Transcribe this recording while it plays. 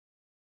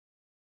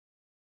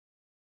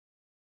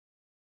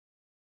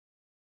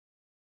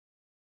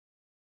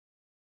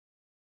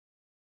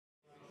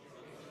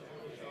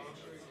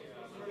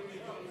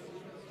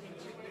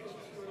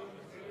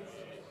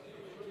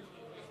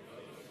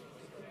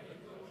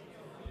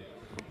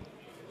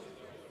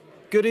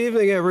Good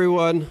evening,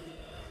 everyone.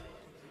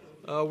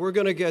 We're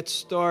going to get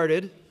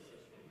started.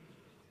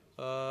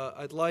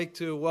 I'd like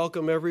to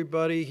welcome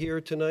everybody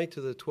here tonight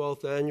to the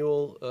 12th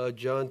Annual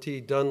John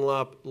T.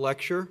 Dunlop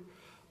Lecture.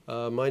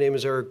 My name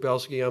is Eric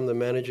Belsky. I'm the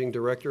Managing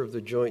Director of the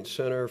Joint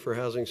Center for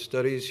Housing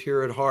Studies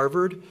here at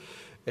Harvard,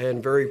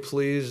 and very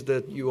pleased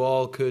that you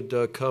all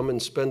could come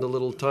and spend a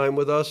little time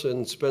with us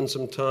and spend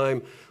some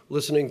time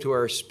listening to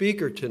our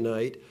speaker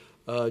tonight,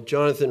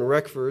 Jonathan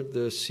Reckford,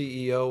 the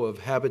CEO of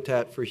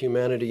Habitat for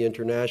Humanity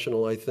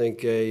International. I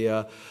think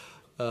an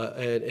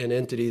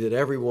entity that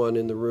everyone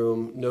in the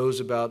room knows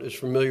about, is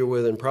familiar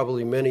with, and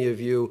probably many of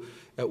you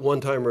at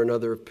one time or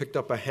another have picked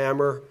up a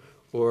hammer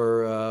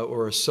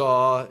or a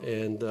saw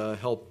and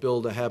helped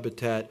build a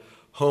habitat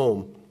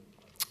home.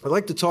 I'd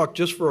like to talk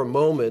just for a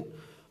moment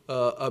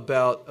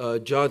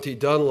about John T.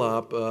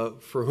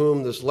 Dunlop, for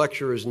whom this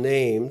lecture is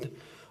named.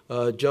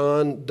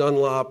 John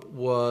Dunlop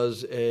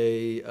was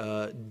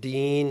a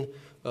dean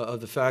of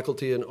the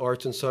Faculty in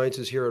Arts and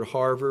Sciences here at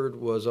Harvard,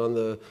 was on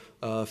the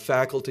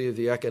faculty of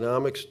the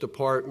Economics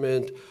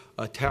Department,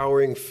 a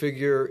towering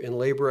figure in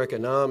labor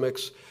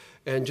economics,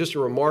 and just a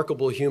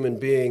remarkable human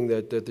being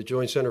that the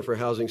Joint Center for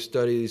Housing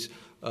Studies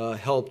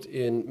helped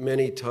in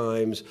many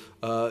times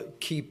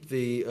keep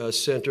the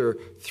center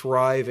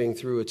thriving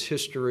through its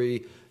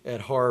history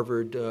at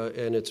Harvard,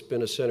 and it's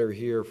been a center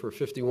here for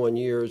 51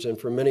 years, and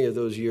for many of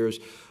those years,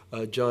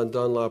 John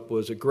Dunlop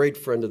was a great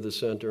friend of the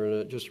center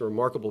and just a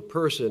remarkable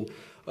person.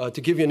 To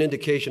give you an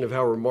indication of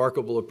how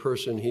remarkable a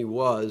person he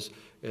was,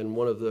 and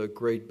one of the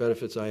great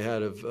benefits I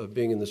had of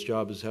being in this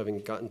job is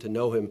having gotten to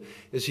know him,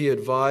 is he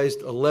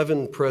advised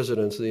 11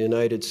 presidents of the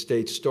United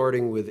States,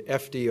 starting with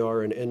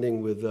FDR and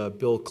ending with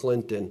Bill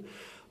Clinton.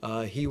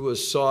 He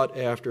was sought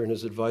after, and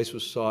his advice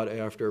was sought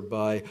after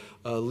by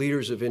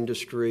leaders of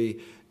industry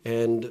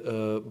and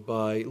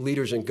by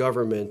leaders in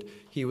government.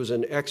 He was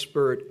an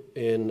expert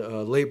in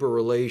labor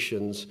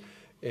relations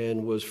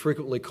and was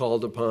frequently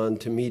called upon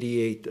to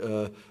mediate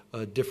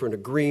different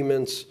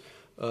agreements.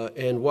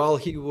 And while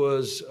he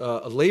was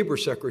a labor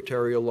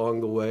secretary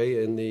along the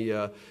way in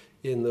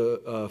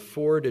the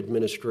Ford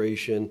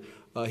administration,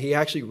 he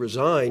actually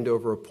resigned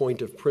over a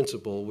point of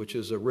principle, which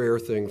is a rare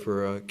thing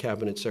for a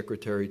cabinet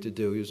secretary to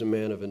do. He was a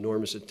man of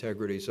enormous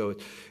integrity. So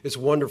it's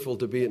wonderful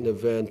to be at an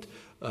event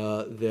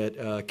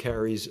that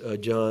carries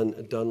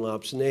John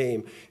Dunlop's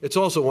name. It's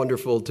also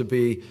wonderful to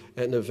be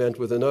at an event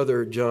with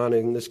another John,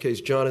 in this case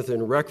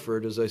Jonathan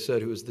Reckford, as I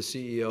said, who is the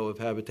CEO of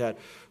Habitat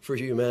for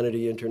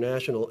Humanity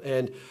International.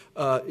 And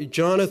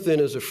Jonathan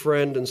is a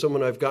friend and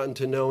someone I've gotten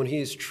to know, and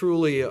he's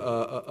truly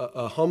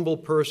a humble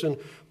person,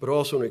 but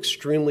also an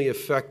extremely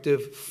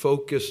effective,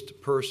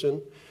 focused person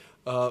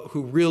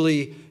who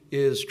really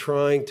is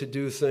trying to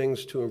do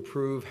things to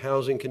improve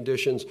housing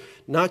conditions,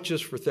 not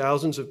just for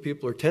thousands of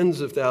people or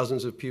tens of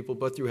thousands of people,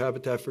 but through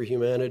Habitat for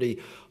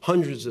Humanity,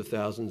 hundreds of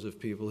thousands of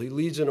people. He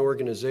leads an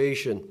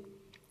organization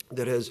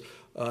that has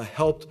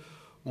helped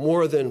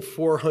more than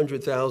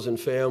 400,000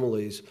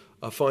 families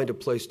find a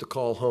place to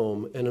call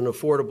home and an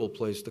affordable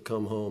place to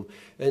come home.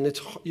 And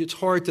it's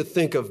hard to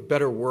think of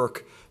better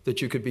work that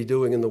you could be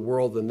doing in the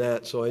world than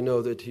that. So I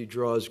know that he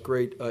draws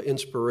great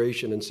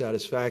inspiration and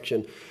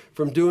satisfaction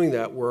from doing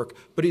that work.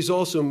 But he's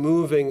also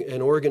moving an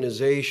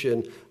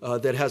organization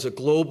that has a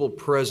global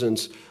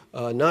presence,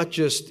 not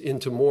just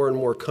into more and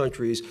more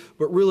countries,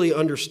 but really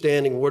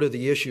understanding what are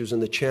the issues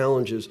and the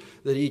challenges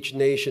that each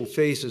nation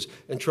faces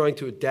and trying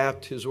to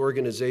adapt his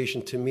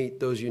organization to meet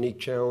those unique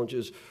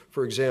challenges.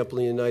 For example,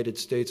 in the United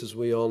States, as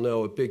we all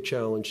know, a big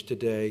challenge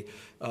today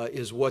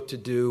is what to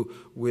do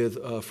with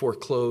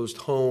foreclosed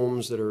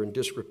homes that are in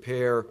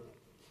disrepair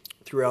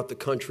throughout the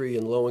country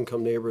and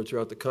low-income neighborhoods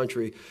throughout the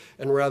country.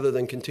 And rather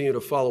than continue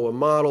to follow a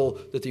model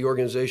that the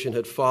organization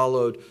had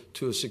followed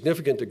to a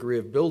significant degree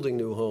of building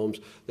new homes,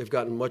 they've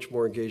gotten much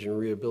more engaged in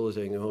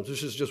rehabilitating new homes.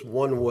 This is just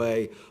one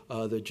way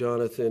that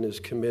Jonathan is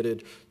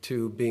committed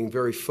to being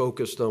very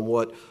focused on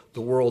what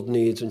the world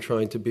needs and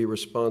trying to be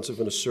responsive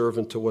and a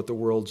servant to what the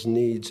world's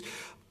needs.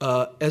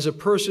 As a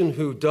person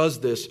who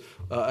does this,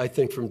 I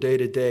think from day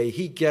to day,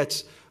 he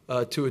gets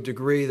to a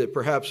degree that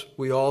perhaps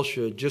we all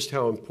should, just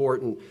how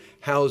important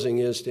housing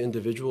is to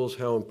individuals,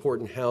 how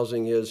important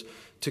housing is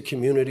to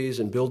communities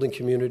and building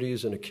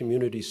communities and a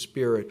community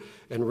spirit.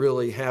 And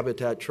really,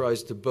 Habitat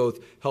tries to both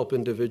help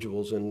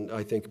individuals and,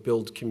 I think,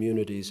 build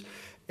communities.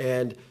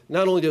 And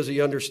not only does he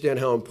understand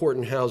how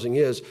important housing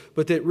is,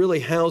 but that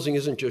really housing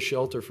isn't just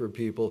shelter for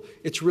people.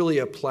 It's really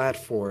a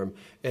platform.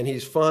 And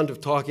he's fond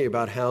of talking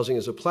about housing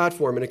as a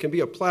platform. And it can be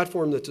a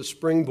platform that's a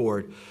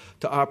springboard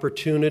to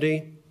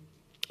opportunity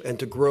and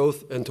to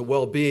growth and to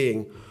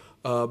well-being.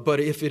 But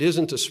if it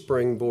isn't a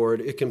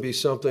springboard, it can be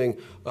something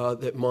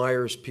that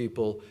mires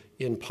people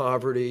in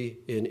poverty,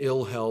 in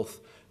ill health,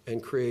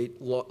 and create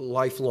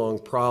lifelong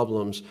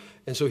problems.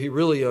 And so he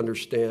really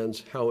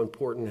understands how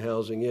important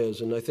housing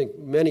is. And I think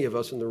many of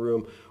us in the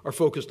room are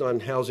focused on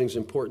housing's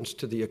importance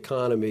to the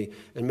economy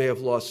and may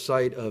have lost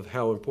sight of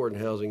how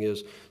important housing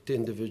is to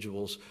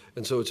individuals.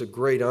 And so it's a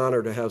great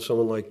honor to have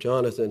someone like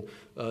Jonathan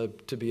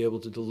to be able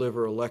to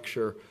deliver a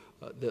lecture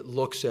that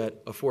looks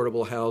at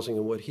affordable housing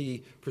and what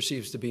he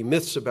perceives to be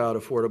myths about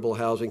affordable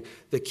housing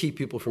that keep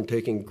people from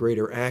taking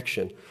greater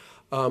action.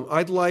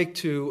 I'd like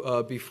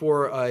to,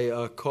 before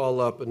I call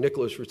up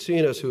Nicholas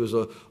Ratsinas, who is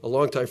a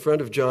longtime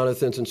friend of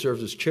Jonathan's and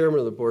serves as chairman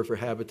of the board for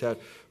Habitat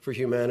for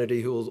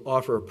Humanity, who will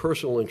offer a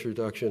personal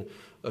introduction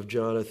of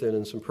Jonathan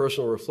and some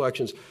personal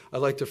reflections. I'd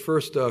like to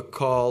first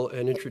call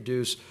and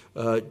introduce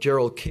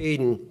Gerald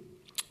Caden,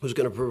 who's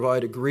going to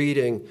provide a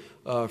greeting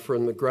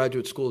from the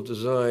Graduate School of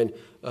Design.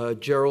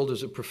 Gerald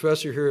is a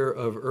professor here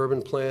of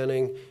urban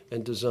planning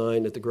and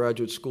design at the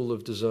Graduate School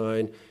of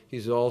Design.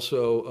 He's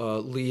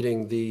also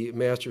leading the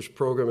master's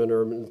program in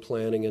urban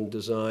planning and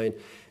design,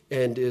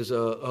 and is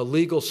a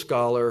legal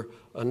scholar,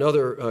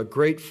 another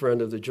great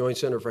friend of the Joint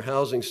Center for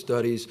Housing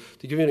Studies.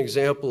 To give you an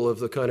example of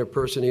the kind of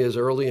person he is,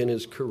 early in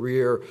his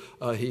career,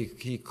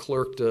 he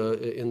clerked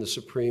in the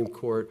Supreme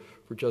Court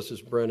for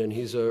Justice Brennan.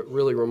 He's a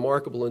really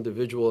remarkable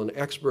individual, an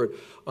expert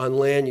on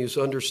land use,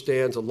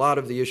 understands a lot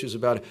of the issues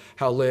about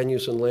how land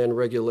use and land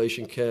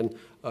regulation can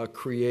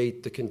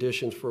create the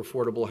conditions for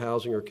affordable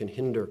housing or can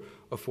hinder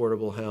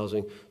affordable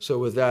housing. So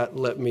with that,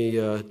 let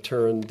me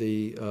turn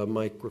the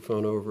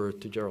microphone over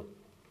to Gerald.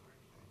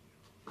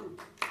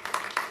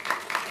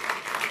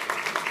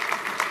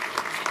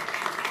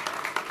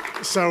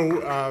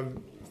 So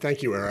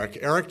thank you, Eric.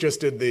 Eric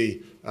just did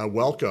the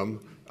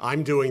welcome.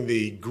 I'm doing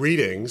the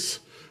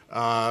greetings.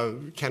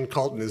 Ken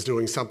Colton is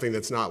doing something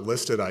that's not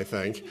listed, I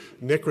think.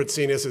 Nick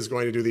Ratsinas is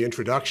going to do the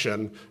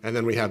introduction, and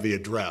then we have the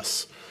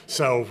address.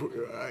 So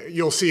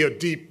you'll see a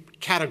deep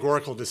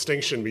categorical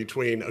distinction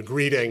between a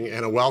greeting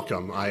and a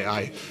welcome,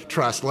 I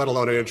trust, let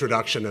alone an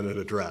introduction and an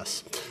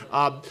address.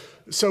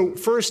 So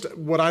first,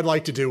 what I'd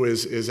like to do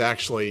is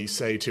actually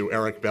say to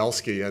Eric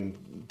Belsky and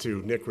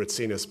to Nick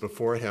Ratsinas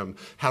before him,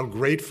 how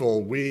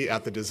grateful we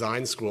at the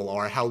design school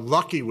are, how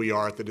lucky we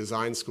are at the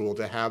design school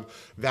to have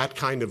that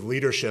kind of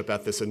leadership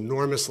at this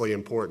enormously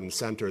important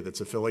center that's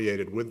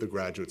affiliated with the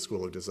Graduate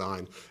School of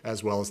Design,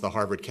 as well as the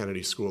Harvard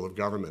Kennedy School of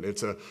Government.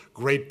 It's a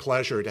great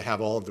pleasure to have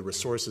all of the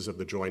resources of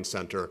the Joint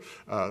Center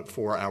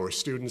for our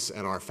students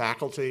and our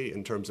faculty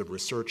in terms of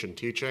research and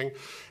teaching,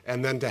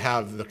 and then to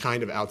have the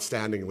kind of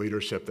outstanding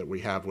leadership that we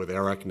have with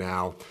Eric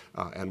now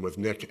and with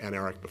Nick and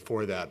Eric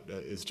before that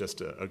is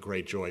just a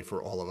great joy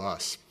for all of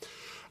us.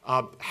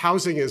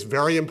 Housing is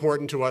very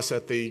important to us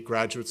at the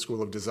Graduate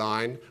School of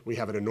Design. We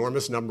have an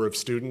enormous number of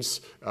students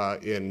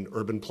in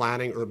urban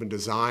planning, urban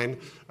design,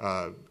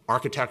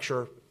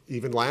 architecture,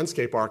 even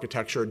landscape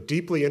architecture,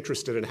 deeply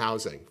interested in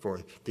housing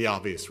for the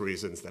obvious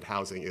reasons that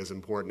housing is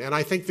important. And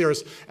I think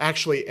there's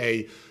actually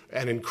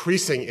an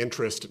increasing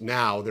interest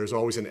now. There's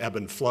always an ebb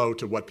and flow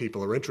to what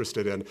people are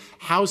interested in.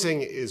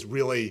 Housing is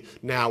really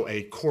now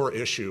a core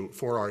issue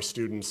for our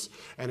students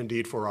and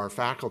indeed for our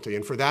faculty.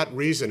 And for that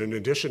reason, in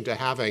addition to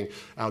having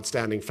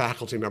outstanding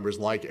faculty members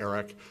like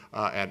Eric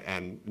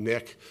and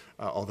Nick,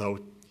 although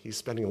he's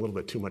spending a little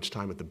bit too much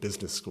time at the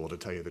business school, to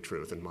tell you the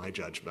truth, in my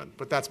judgment.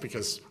 But that's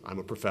because I'm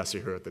a professor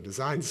here at the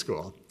design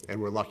school,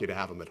 and we're lucky to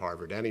have him at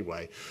Harvard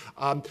anyway.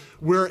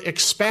 We're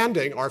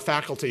expanding our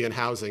faculty in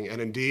housing and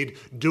indeed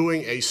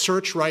doing a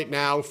search right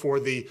now for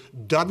the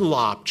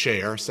Dunlop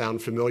chair,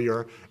 sound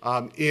familiar,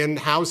 in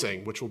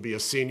housing, which will be a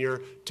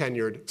senior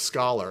tenured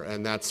scholar.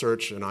 And that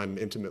search, and I'm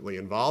intimately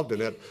involved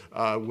in it,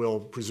 will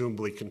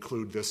presumably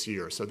conclude this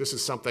year. So this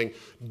is something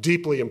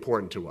deeply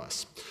important to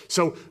us.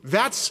 So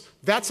that's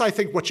I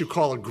think, what you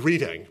call a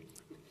greeting.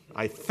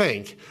 I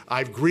think.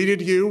 I've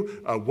greeted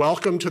you.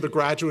 Welcome to the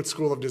Graduate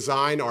School of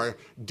Design. Our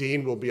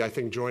dean will be, I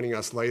think, joining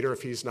us later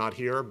if he's not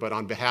here. But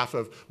on behalf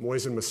of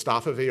Mohsen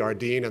Mustafavi, our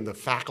dean, and the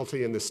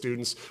faculty and the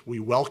students, we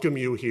welcome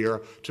you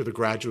here to the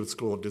Graduate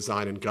School of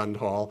Design in Gund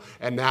Hall.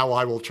 And now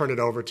I will turn it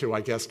over to,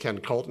 I guess,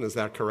 Ken Colton. Is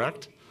that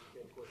correct?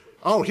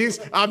 Oh,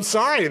 I'm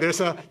sorry,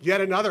 there's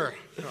yet another.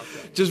 Okay.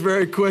 Just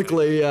very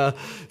quickly,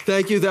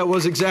 thank you. That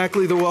was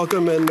exactly the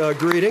welcome and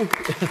greeting.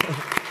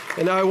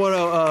 And now I want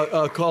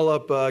to call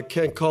up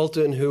Ken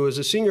Colton, who is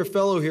a senior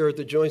fellow here at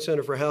the Joint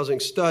Center for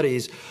Housing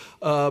Studies,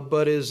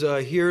 but is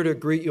here to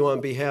greet you on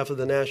behalf of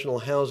the National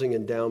Housing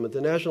Endowment. The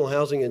National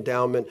Housing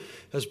Endowment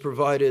has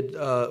provided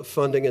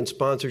funding and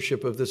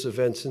sponsorship of this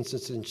event since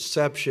its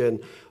inception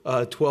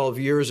 12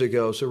 years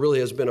ago, so really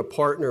has been a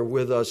partner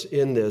with us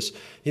in this.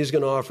 He's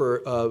going to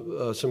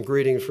offer some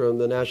greetings from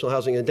the National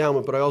Housing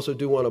Endowment, but I also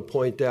do want to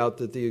point out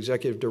that the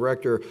Executive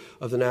Director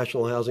of the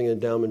National Housing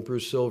Endowment,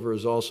 Bruce Silver,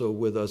 is also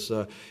with us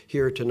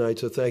here tonight.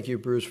 So thank you,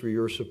 Bruce, for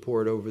your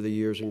support over the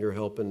years and your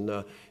help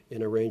in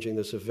arranging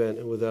this event.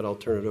 And with that, I'll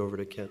turn it over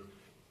to Ken.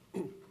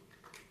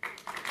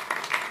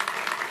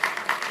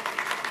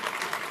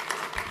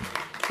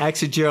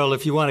 Actually, Gerald,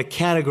 if you want to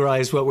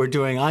categorize what we're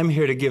doing, I'm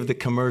here to give the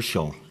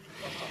commercial.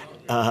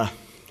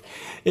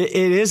 It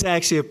is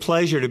actually a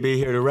pleasure to be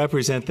here to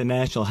represent the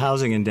National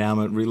Housing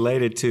Endowment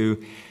related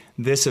to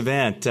this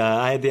event.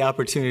 I had the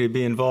opportunity to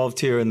be involved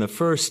here in the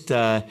first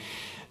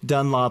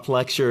Dunlop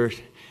lecture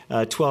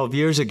 12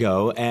 years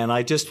ago, and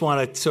I just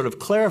want to sort of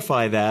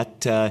clarify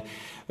that.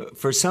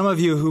 For some of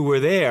you who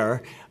were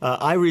there,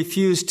 I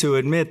refuse to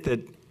admit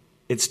that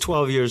it's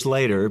 12 years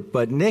later,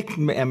 but Nick,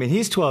 I mean,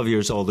 he's 12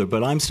 years older,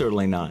 but I'm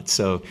certainly not.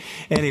 So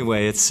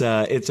anyway, it's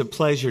a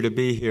pleasure to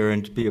be here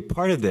and to be a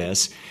part of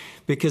this,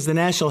 because the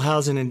National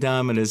Housing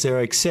Endowment, as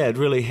Eric said,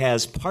 really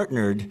has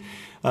partnered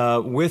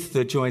with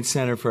the Joint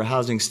Center for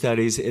Housing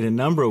Studies in a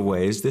number of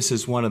ways. This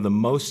is one of the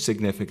most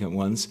significant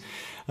ones.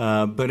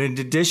 But in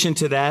addition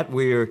to that,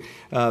 we are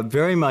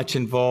very much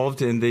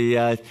involved in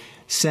the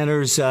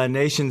Center's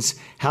Nation's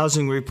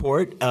Housing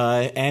Report,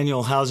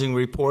 annual housing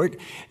report,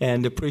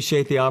 and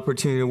appreciate the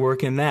opportunity to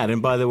work in that.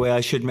 And by the way,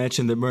 I should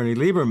mention that Bernie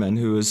Lieberman,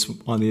 who is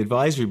on the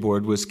advisory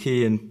board, was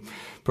key in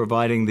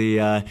providing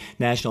the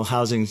National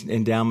Housing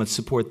Endowment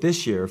support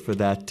this year for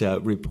that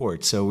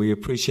report. So we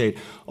appreciate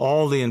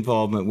all the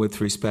involvement with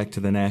respect to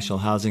the National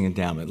Housing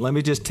Endowment. Let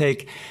me just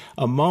take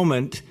a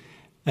moment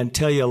and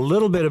tell you a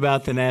little bit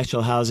about the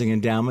National Housing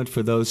Endowment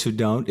for those who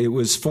don't. It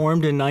was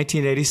formed in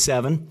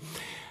 1987.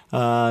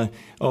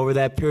 Over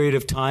that period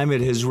of time,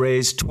 it has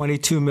raised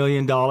 $22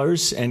 million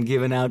and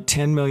given out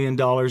 $10 million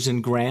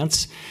in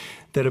grants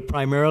that have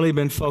primarily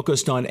been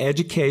focused on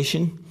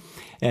education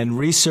and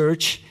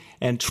research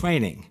and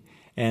training.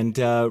 And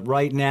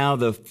right now,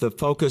 the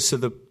focus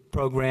of the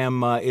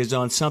program is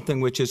on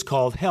something which is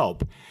called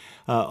HELP,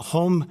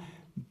 Home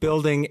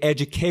Building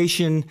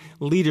Education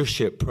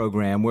Leadership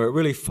Program, where it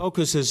really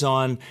focuses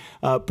on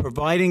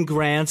providing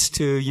grants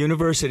to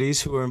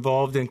universities who are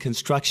involved in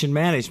construction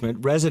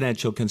management,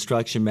 residential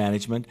construction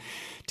management,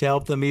 to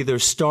help them either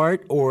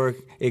start or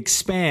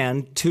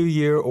expand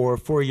 2-year or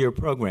 4-year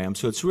programs.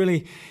 So it's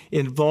really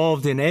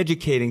involved in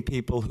educating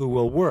people who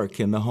will work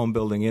in the home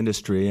building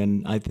industry,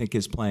 and I think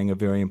is playing a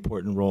very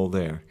important role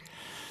there.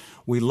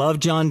 We love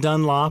John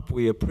Dunlop.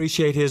 We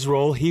appreciate his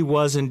role. He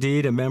was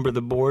indeed a member of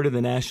the board of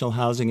the National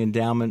Housing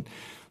Endowment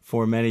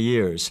for many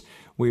years.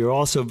 We are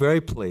also very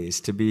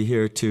pleased to be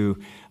here to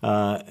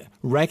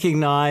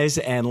recognize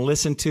and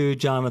listen to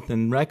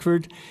Jonathan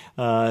Reckford.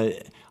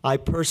 I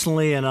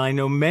personally, and I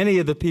know many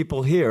of the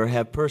people here,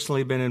 have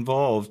personally been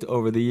involved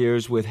over the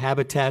years with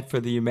Habitat for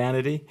the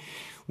Humanity.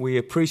 We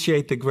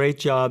appreciate the great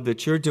job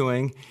that you're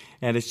doing,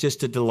 and it's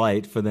just a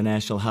delight for the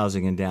National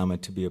Housing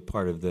Endowment to be a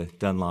part of the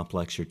Dunlop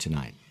Lecture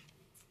tonight.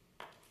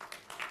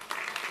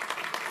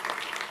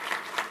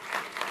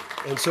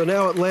 And so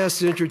now at last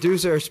to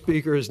introduce our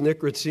speaker is Nick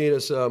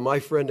Ratsinas,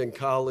 my friend and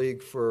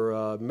colleague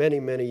for many,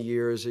 many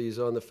years. He's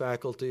on the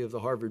faculty of the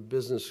Harvard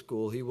Business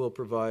School. He will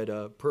provide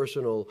a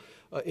personal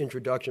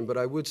introduction, but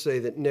I would say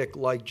that Nick,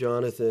 like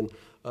Jonathan,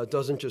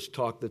 doesn't just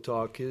talk the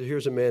talk.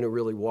 Here's a man who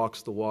really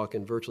walks the walk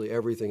in virtually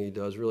everything he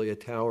does, really a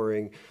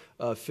towering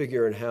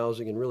figure in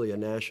housing and really a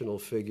national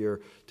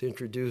figure. To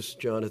introduce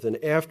Jonathan,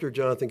 after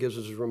Jonathan gives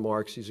us his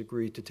remarks, he's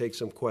agreed to take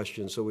some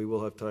questions, so we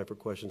will have time for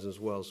questions as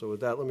well. So with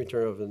that, let me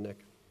turn it over to Nick.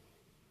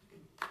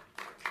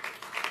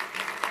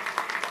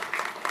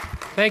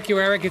 Thank you,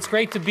 Eric. It's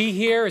great to be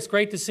here. It's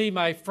great to see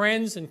my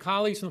friends and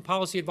colleagues from the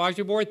Policy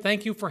Advisory Board.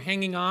 Thank you for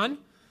hanging on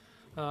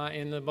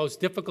in the most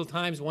difficult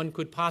times one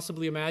could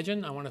possibly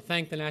imagine. I want to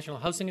thank the National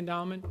Housing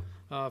Endowment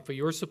for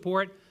your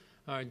support.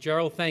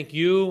 Gerald, thank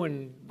you,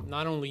 and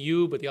not only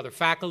you, but the other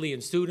faculty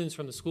and students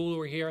from the school who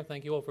are here.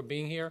 Thank you all for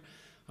being here.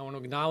 I want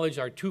to acknowledge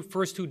our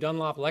first two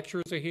Dunlop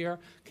lecturers are here,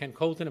 Ken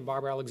Colton and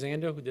Barbara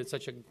Alexander, who did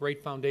such a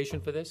great foundation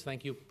for this.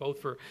 Thank you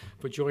both for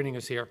joining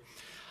us here.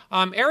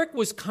 Eric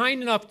was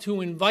kind enough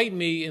to invite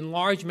me in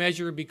large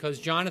measure because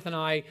Jonathan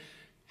and I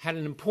had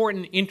an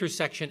important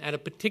intersection at a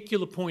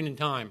particular point in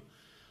time.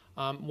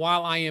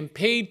 While I am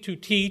paid to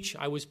teach,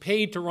 I was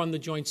paid to run the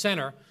Joint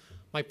Center.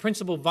 My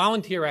principal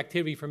volunteer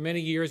activity for many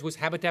years was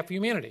Habitat for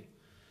Humanity.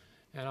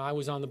 And I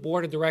was on the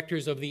board of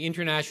directors of the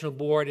International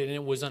Board, and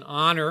it was an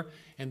honor.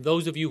 And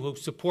those of you who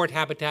support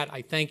Habitat,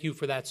 I thank you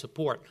for that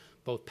support,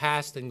 both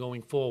past and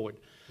going forward.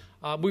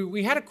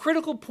 We had a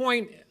critical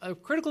point, a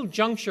critical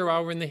juncture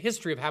in the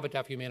history of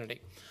Habitat for Humanity.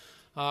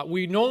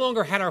 We no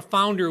longer had our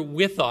founder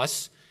with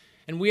us,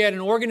 and we had an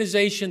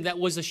organization that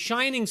was a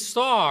shining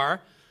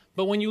star,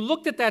 but when you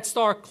looked at that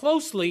star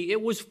closely,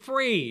 it was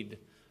frayed.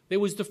 There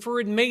was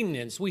deferred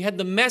maintenance. We had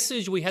the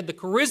message, we had the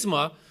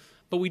charisma,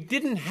 but we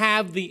didn't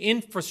have the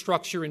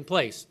infrastructure in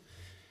place.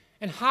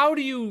 And how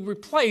do you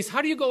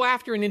go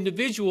after an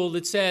individual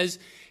that says,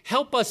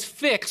 help us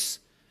fix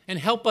and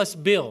help us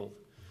build?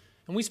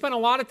 And we spent a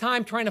lot of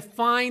time trying to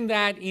find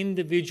that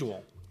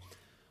individual.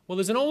 Well,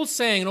 there's an old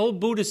saying, an old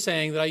Buddhist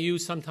saying that I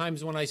use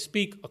sometimes when I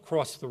speak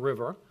across the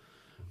river,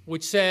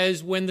 which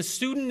says, when the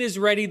student is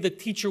ready, the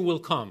teacher will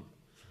come.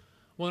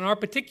 Well, in our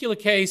particular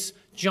case,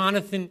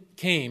 Jonathan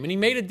came, and he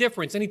made a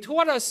difference. And he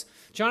taught us,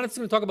 Jonathan's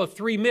going to talk about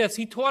 3 myths.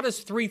 He taught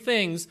us 3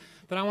 things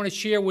that I want to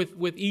share with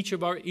each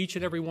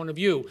and every one of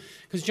you.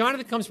 Because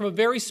Jonathan comes from a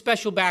very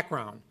special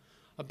background,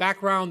 a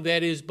background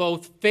that is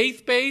both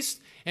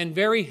faith-based and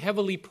very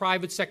heavily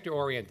private sector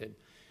oriented.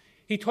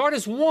 He taught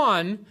us,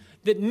 1,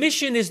 that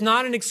mission is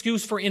not an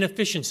excuse for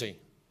inefficiency.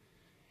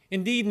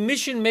 Indeed,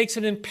 mission makes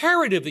it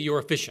imperative that you're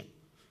efficient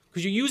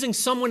because you're using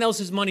someone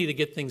else's money to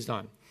get things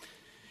done.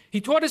 He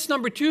taught us,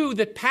 number 2,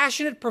 that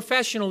passionate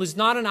professional is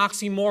not an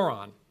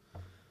oxymoron.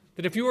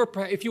 That if you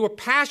are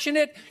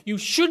passionate, you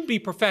should be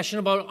professional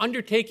about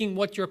undertaking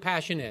what your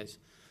passion is.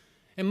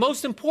 And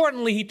most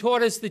importantly, he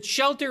taught us that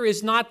shelter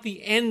is not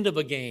the end of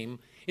a game,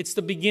 it's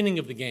the beginning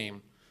of the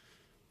game.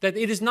 That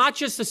it is not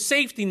just a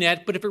safety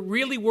net, but if it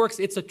really works,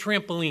 it's a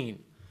trampoline.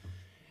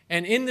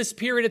 And in this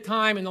period of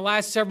time, in the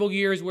last several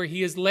years where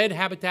he has led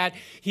Habitat,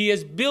 he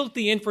has built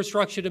the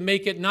infrastructure to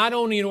make it not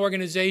only an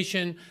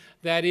organization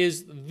that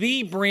is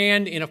the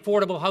brand in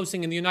affordable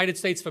housing in the United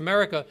States of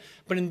America,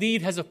 but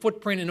indeed has a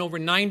footprint in over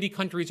 90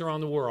 countries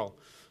around the world.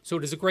 So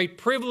it is a great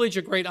privilege,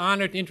 a great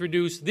honor to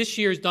introduce this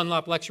year's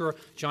Dunlop lecturer,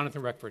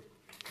 Jonathan Reckford.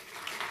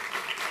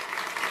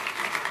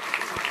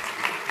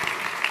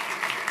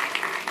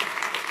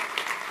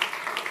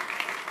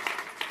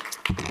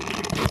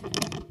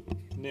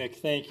 Nick,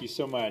 thank you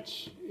so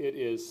much. It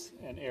is,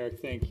 and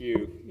Eric, thank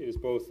you. It is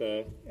both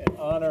an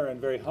honor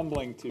and very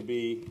humbling to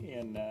be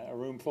in a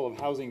room full of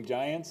housing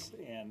giants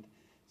and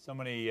so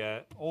many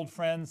old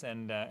friends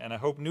and I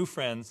hope new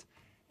friends,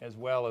 as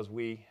well as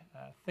we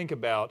think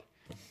about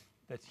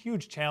the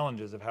huge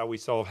challenges of how we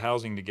solve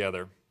housing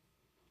together.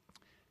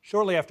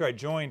 Shortly after I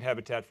joined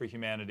Habitat for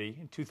Humanity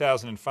in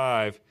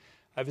 2005,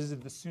 I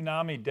visited the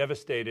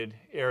tsunami-devastated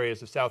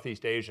areas of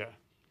Southeast Asia.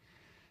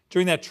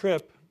 During that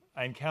trip,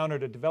 I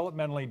encountered a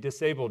developmentally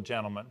disabled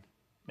gentleman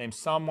named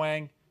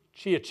Samwang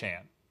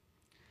Chiachan.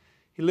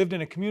 He lived in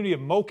a community of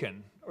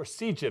Moken, or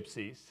sea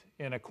gypsies,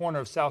 in a corner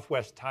of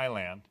southwest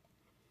Thailand.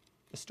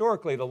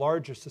 Historically, the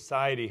larger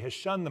society has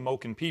shunned the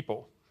Moken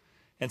people,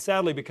 and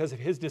sadly, because of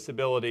his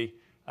disability,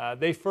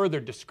 they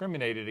further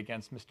discriminated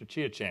against Mr.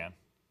 Chiachan.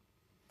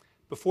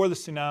 Before the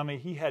tsunami,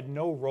 he had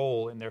no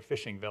role in their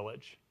fishing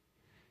village.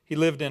 He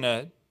lived in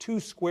a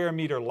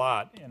 2-square-meter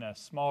lot in a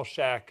small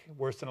shack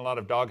worse than a lot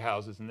of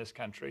doghouses in this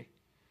country.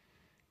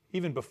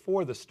 Even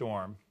before the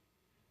storm,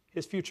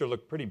 his future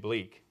looked pretty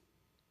bleak.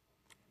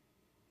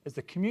 As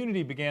the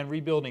community began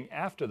rebuilding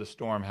after the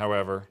storm,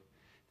 however,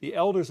 the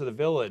elders of the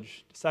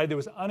village decided it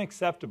was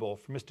unacceptable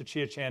for Mr.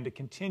 Chiachan to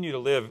continue to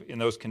live in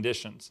those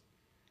conditions.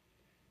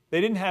 They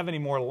didn't have any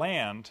more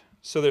land,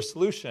 so their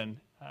solution,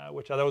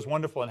 which I thought was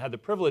wonderful and had the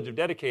privilege of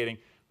dedicating,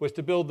 was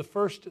to build the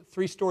first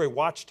 3-story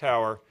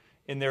watchtower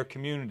in their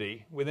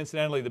community, with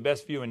incidentally the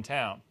best view in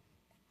town.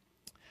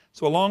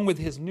 So along with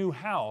his new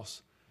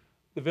house,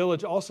 the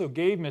village also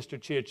gave Mr.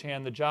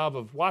 Chiachan the job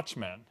of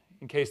watchman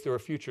in case there were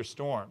future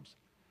storms.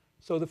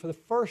 So that for the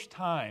first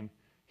time,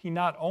 he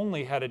not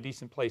only had a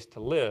decent place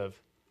to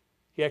live,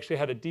 he actually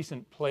had a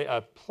decent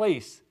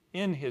place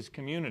in his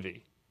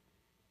community.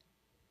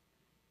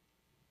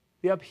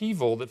 The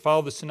upheaval that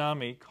followed the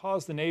tsunami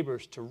caused the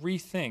neighbors to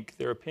rethink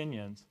their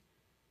opinions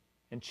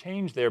and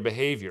change their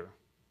behavior.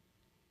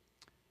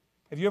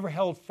 Have you ever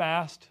held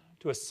fast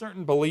to a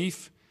certain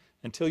belief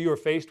until you are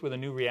faced with a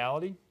new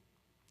reality?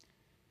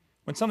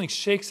 When something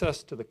shakes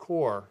us to the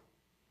core,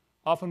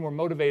 often we're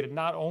motivated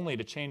not only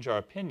to change our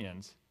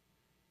opinions,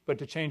 but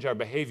to change our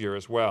behavior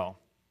as well.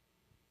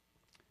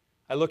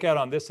 I look out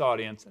on this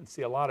audience and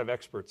see a lot of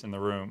experts in the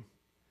room.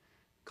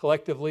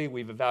 Collectively,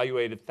 we've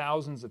evaluated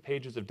thousands of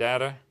pages of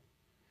data,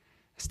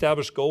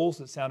 established goals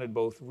that sounded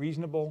both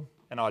reasonable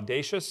and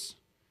audacious,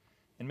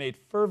 and made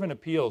fervent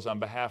appeals on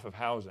behalf of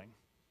housing.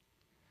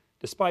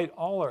 Despite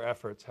all our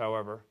efforts,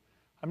 however,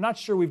 I'm not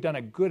sure we've done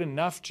a good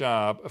enough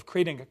job of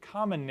creating a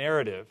common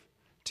narrative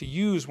to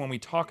use when we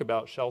talk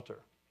about shelter.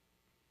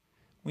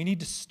 We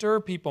need to stir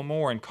people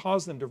more and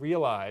cause them to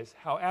realize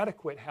how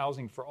adequate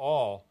housing for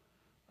all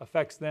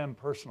affects them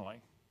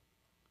personally.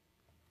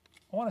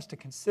 I want us to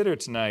consider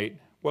tonight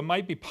what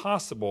might be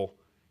possible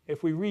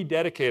if we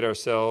rededicate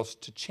ourselves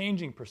to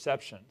changing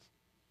perceptions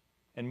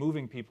and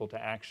moving people to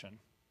action.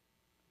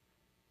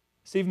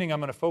 This evening, I'm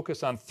going to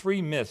focus on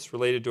 3 myths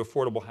related to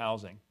affordable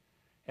housing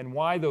and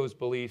why those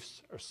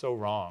beliefs are so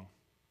wrong.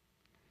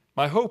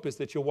 My hope is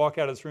that you'll walk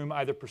out of this room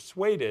either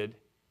persuaded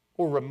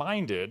or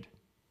reminded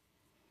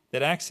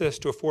that access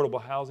to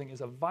affordable housing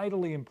is a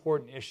vitally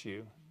important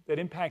issue that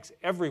impacts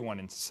everyone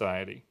in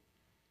society.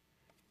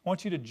 I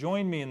want you to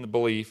join me in the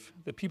belief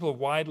that people of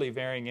widely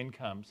varying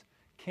incomes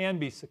can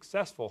be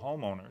successful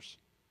homeowners.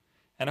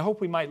 And I hope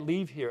we might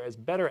leave here as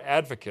better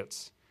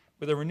advocates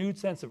with a renewed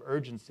sense of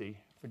urgency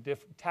for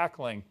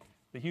tackling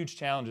the huge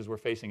challenges we're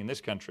facing in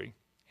this country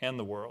and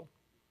the world.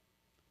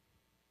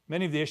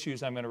 Many of the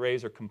issues I'm going to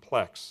raise are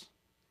complex.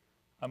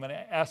 I'm going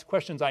to ask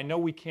questions I know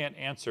we can't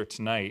answer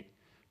tonight,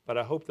 but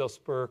I hope they'll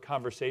spur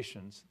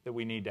conversations that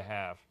we need to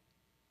have.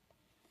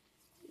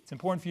 It's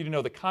important for you to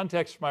know the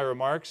context for my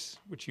remarks,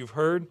 which you've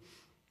heard.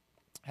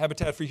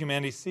 Habitat for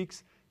Humanity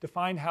seeks to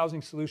find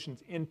housing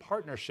solutions in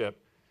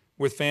partnership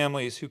with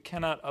families who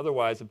cannot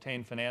otherwise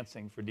obtain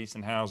financing for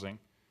decent housing.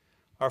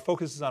 Our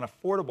focus is on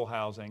affordable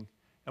housing,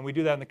 and we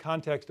do that in the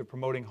context of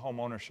promoting home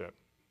ownership.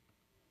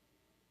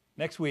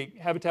 Next week,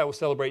 Habitat will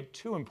celebrate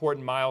 2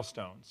 important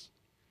milestones.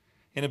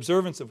 In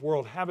observance of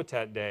World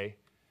Habitat Day,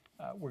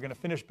 we're going to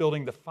finish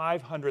building the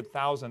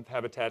 500,000th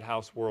Habitat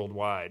house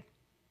worldwide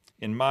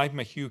in Mai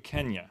Mahiu,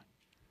 Kenya,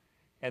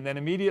 and then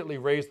immediately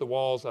raise the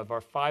walls of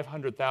our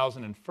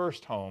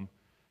 500,001st home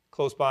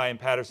close by in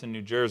Paterson,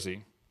 New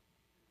Jersey.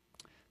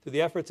 Through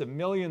the efforts of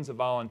millions of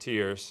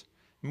volunteers,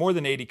 more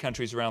than 80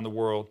 countries around the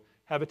world,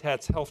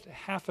 Habitat's helped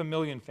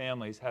 500,000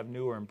 families have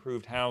new or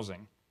improved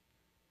housing.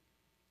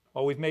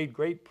 While we've made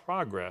great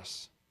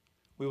progress,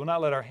 we will not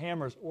let our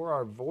hammers or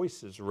our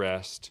voices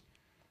rest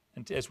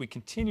as we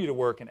continue to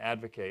work and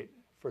advocate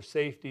for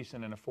safe,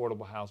 decent, and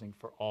affordable housing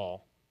for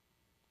all.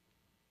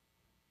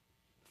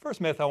 The first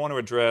myth I want to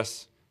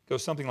address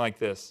goes something like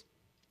this.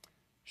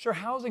 Sure,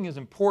 housing is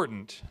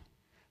important,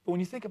 but when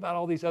you think about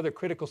all these other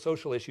critical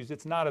social issues,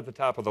 it's not at the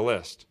top of the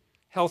list.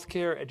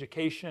 Healthcare,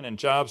 education, and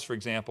jobs, for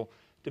example,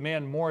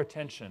 demand more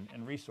attention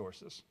and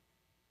resources.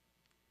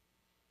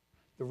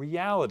 The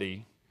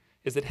reality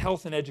is that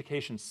health and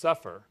education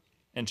suffer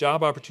and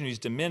job opportunities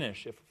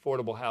diminish if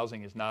affordable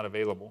housing is not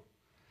available.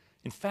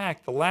 In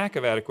fact, the lack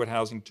of adequate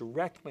housing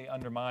directly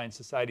undermines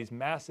society's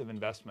massive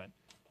investment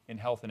in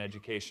health and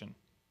education.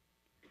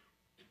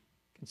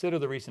 Consider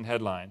the recent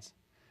headlines.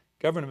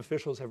 Government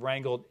officials have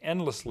wrangled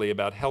endlessly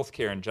about health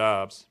care and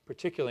jobs,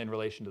 particularly in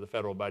relation to the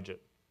federal budget.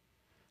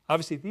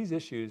 Obviously, these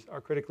issues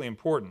are critically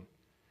important,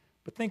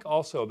 but think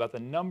also about the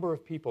number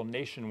of people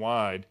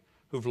nationwide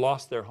who've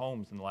lost their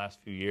homes in the last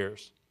few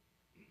years.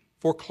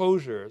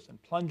 Foreclosures and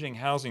plunging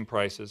housing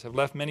prices have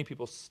left many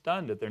people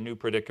stunned at their new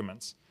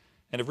predicaments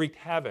and have wreaked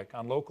havoc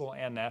on local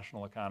and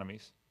national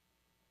economies.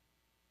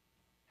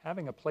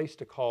 Having a place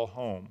to call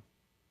home,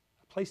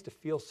 a place to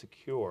feel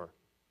secure,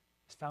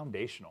 is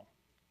foundational.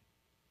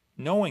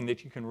 Knowing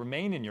that you can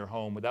remain in your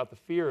home without the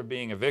fear of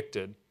being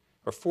evicted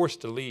or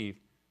forced to leave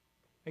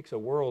makes a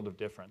world of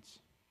difference.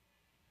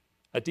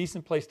 A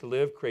decent place to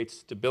live creates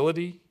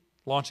stability,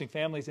 launching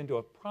families into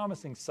a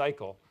promising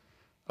cycle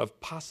of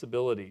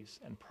possibilities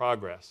and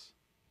progress.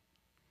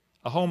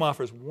 A home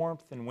offers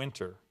warmth in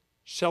winter,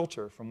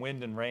 shelter from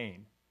wind and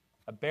rain,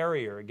 a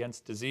barrier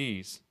against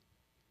disease.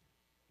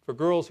 For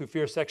girls who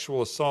fear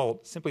sexual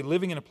assault, simply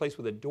living in a place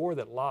with a door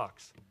that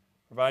locks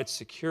provides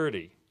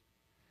security.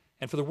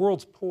 And for the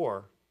world's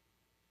poor,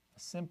 a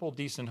simple,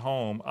 decent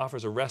home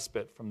offers a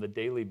respite from the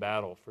daily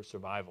battle for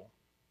survival.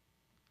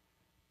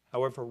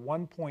 However,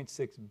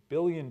 1.6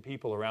 billion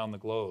people around the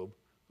globe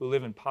who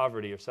live in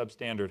poverty or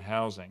substandard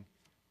housing,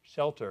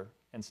 shelter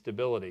and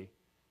stability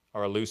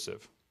are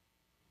elusive.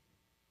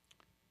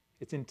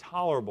 It's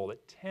intolerable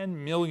that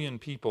 10 million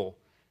people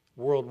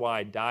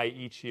worldwide die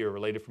each year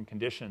related from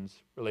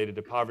conditions related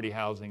to poverty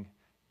housing,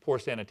 poor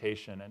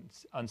sanitation, and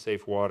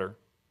unsafe water.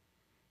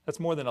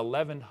 That's more than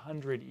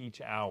 1,100 each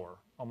hour,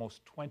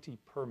 almost 20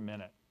 per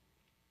minute.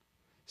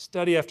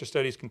 Study after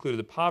study has concluded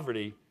that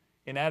poverty,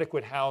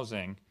 inadequate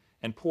housing,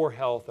 and poor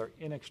health are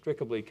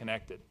inextricably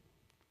connected.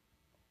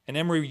 An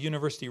Emory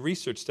University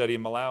research study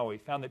in Malawi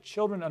found that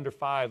children under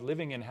 5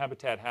 living in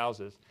habitat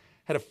houses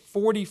had a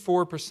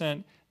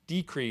 44%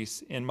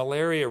 decrease in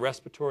malaria,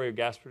 respiratory, or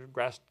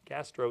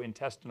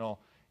gastrointestinal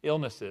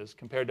illnesses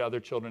compared to other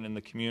children in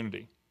the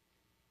community.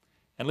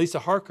 And Lisa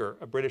Harker,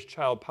 a British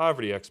child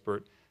poverty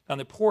expert, found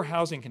that poor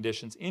housing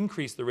conditions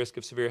increase the risk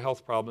of severe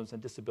health problems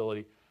and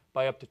disability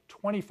by up to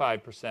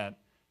 25%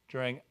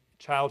 during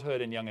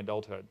childhood and young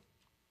adulthood.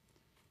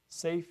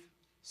 Safe,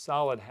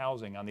 solid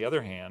housing, on the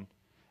other hand,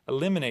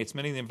 eliminates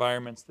many of the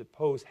environments that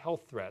pose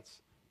health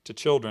threats to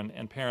children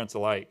and parents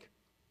alike.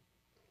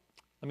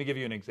 Let me give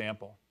you an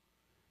example.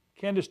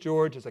 Candace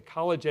George is a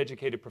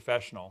college-educated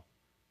professional,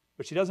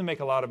 but she doesn't make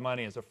a lot of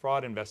money as a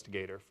fraud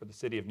investigator for the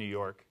city of New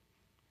York.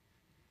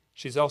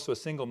 She's also a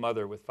single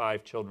mother with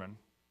 5 children.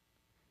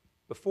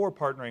 Before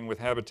partnering with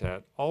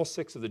Habitat, all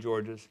 6 of the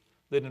Georges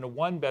lived in a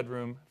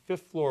 1-bedroom,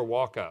 5th-floor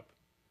walk-up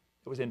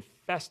that was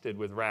infested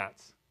with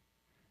rats.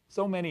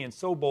 So many and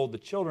so bold, the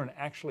children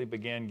actually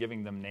began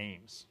giving them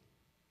names.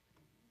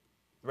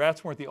 The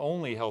rats weren't the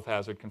only health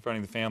hazard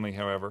confronting the family,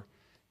 however.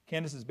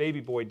 Candace's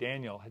baby boy,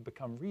 Daniel, had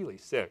become really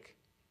sick.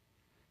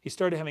 He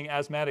started having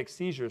asthmatic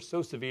seizures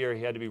so severe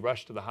he had to be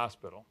rushed to the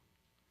hospital.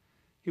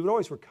 He would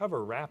always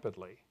recover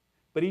rapidly,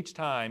 but each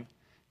time,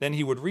 then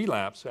he would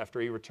relapse after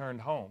he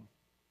returned home.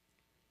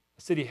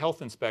 A city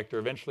health inspector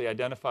eventually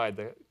identified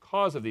the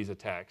cause of these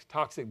attacks,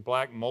 toxic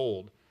black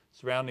mold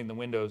surrounding the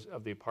windows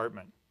of the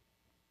apartment.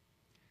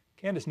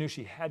 Candace knew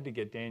she had to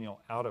get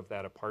Daniel out of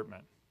that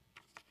apartment.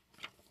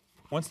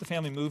 Once the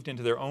family moved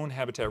into their own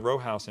Habitat row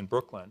house in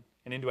Brooklyn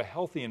and into a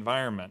healthy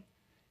environment,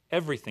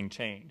 everything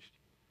changed.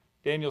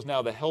 Daniel's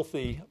now the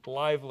healthy,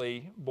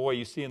 lively boy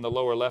you see in the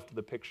lower left of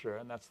the picture,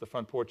 and that's the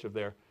front porch of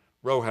their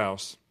row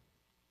house.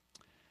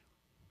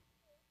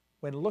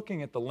 When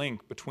looking at the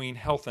link between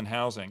health and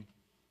housing,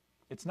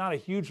 it's not a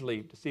huge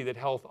leap to see that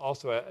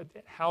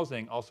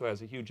housing also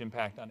has a huge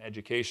impact on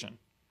education.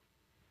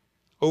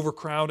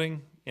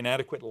 Overcrowding,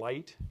 inadequate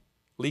light,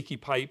 leaky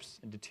pipes,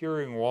 and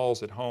deteriorating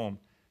walls at home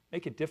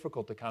make it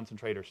difficult to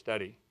concentrate or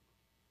study.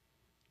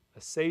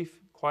 A safe,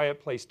 quiet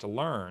place to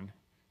learn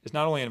is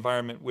not only an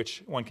environment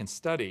which one can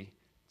study,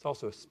 it's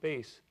also a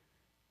space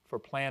for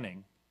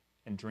planning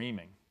and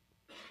dreaming.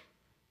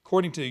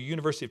 According to the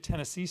University of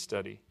Tennessee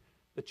study,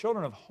 the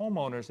children of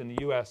homeowners in the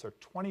U.S. are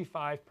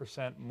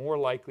 25% more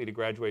likely to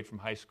graduate from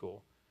high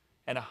school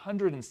and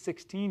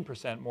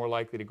 116% more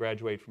likely to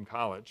graduate from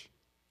college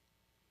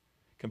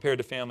compared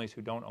to families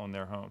who don't own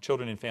their home,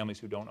 children in families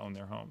who don't own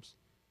their homes.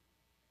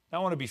 Now,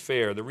 I want to be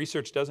fair. The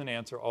research doesn't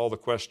answer all the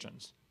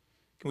questions.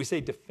 Can we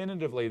say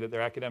definitively that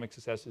their academic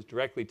success is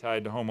directly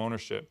tied to home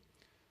ownership?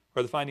 Or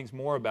are the findings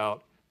more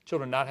about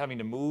children not having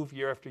to move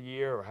year after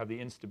year or have the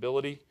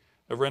instability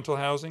of rental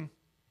housing?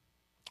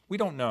 We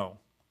don't know.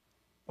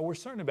 What we're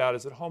certain about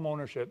is that home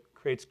ownership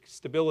creates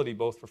stability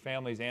both for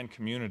families and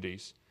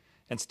communities,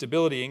 and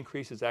stability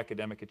increases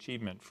academic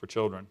achievement for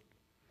children.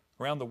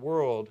 Around the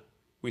world,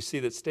 we see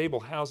that stable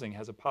housing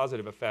has a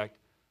positive effect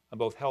on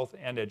both health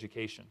and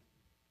education.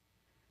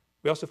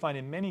 We also find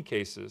in many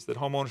cases that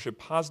home ownership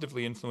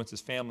positively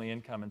influences family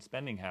income and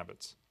spending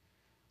habits.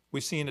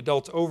 We've seen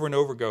adults over and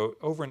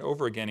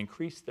over again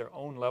increase their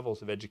own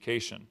levels of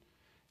education,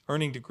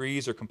 earning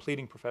degrees or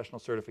completing professional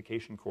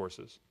certification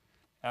courses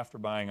after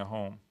buying a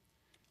home.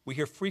 We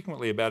hear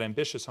frequently about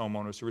ambitious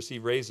homeowners who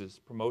receive raises,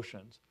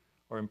 promotions,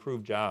 or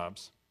improved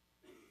jobs.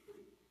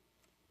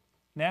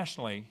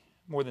 Nationally,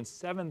 more than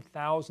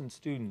 7,000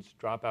 students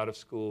drop out of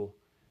school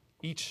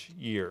each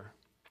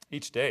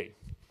day.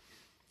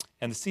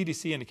 And the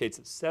CDC indicates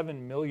that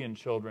 7 million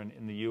children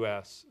in the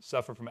U.S.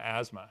 suffer from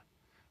asthma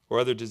or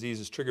other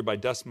diseases triggered by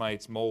dust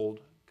mites,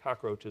 mold,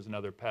 cockroaches, and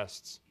other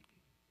pests.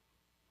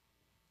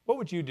 What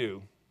would you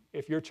do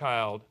if your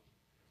child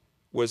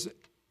was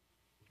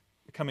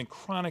becoming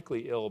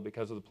chronically ill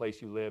because of the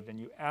place you lived and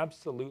you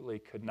absolutely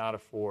could not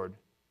afford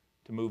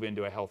to move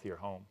into a healthier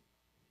home?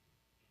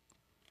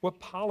 What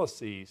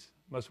policies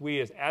must we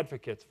as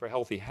advocates for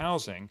healthy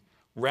housing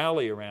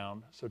rally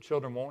around so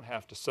children won't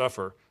have to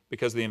suffer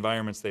because of the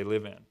environments they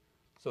live in,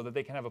 so that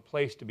they can have a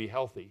place to be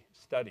healthy,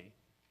 study,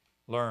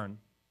 learn,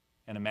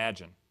 and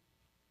imagine?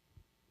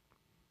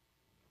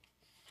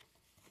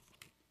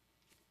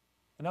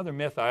 Another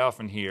myth I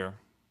often hear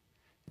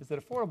is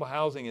that affordable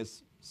housing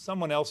is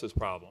someone else's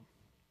problem.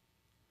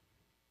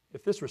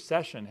 If this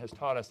recession has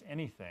taught us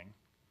anything,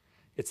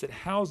 it's that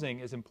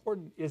housing is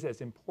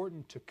as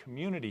important to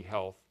community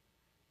health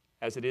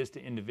as it is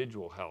to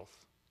individual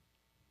health.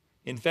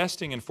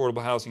 Investing in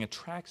affordable housing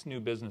attracts new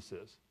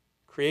businesses,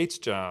 creates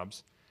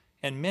jobs,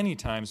 and many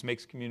times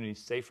makes communities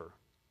safer.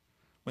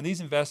 When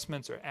these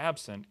investments are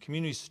absent,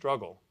 communities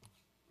struggle,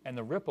 and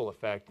the ripple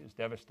effect is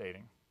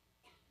devastating.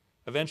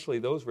 Eventually,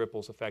 those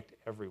ripples affect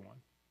everyone.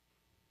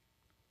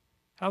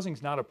 Housing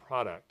is not a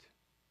product,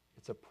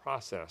 it's a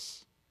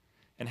process.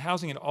 And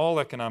housing at all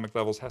economic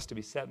levels has to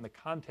be set in the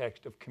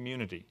context of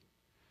community,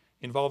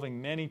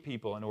 involving many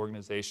people and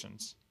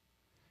organizations.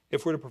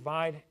 If we're to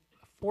provide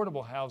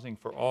affordable housing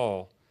for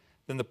all,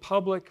 then the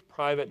public,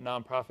 private,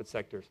 nonprofit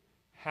sectors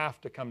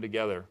have to come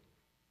together.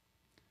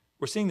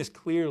 We're seeing this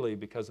clearly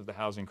because of the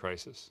housing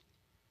crisis.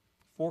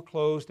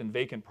 Foreclosed and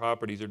vacant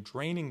properties are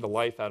draining the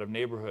life out of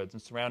neighborhoods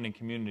and surrounding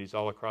communities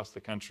all across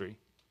the country.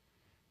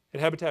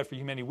 At Habitat for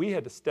Humanity, we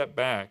had to step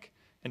back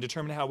and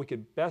determine how we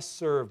could best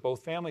serve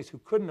both families who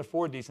couldn't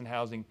afford decent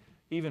housing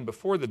even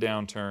before the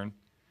downturn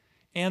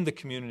and the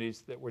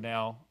communities that were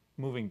now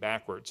moving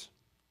backwards.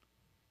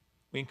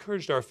 We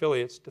encouraged our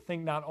affiliates to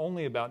think not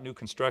only about new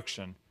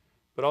construction,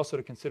 but also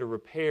to consider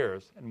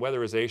repairs and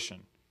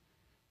weatherization.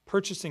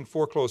 Purchasing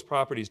foreclosed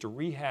properties to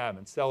rehab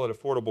and sell at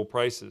affordable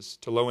prices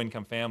to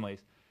low-income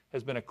families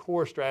has been a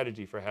core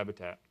strategy for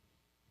Habitat.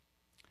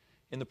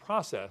 In the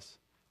process,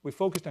 we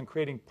focused on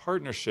creating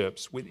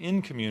partnerships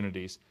within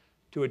communities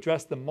to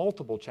address the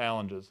multiple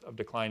challenges of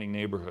declining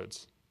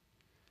neighborhoods.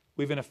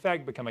 We've in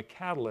effect become a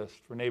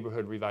catalyst for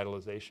neighborhood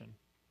revitalization.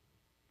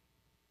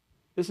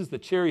 This is the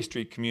Cherry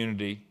Street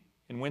community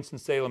in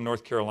Winston-Salem,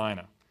 North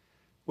Carolina,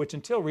 which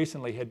until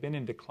recently had been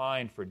in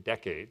decline for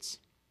decades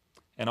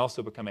and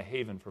also become a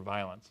haven for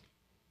violence.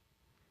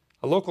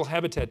 A local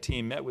Habitat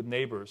team met with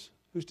neighbors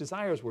whose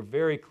desires were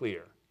very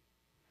clear: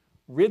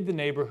 rid the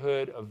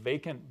neighborhood of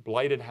vacant,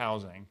 blighted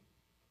housing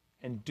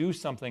and do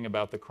something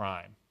about the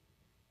crime.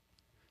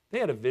 They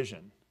had a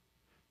vision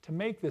to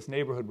make this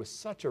neighborhood with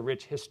such a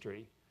rich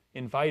history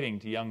inviting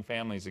to young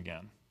families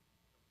again.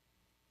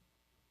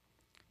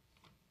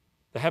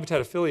 The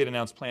Habitat affiliate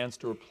announced plans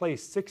to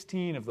replace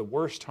 16 of the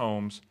worst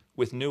homes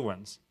with new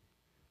ones.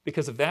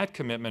 Because of that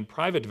commitment,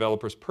 private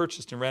developers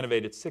purchased and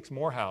renovated 6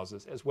 more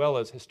houses, as well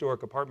as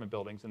historic apartment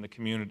buildings in the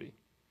community.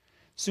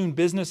 Soon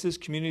businesses,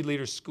 community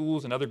leaders,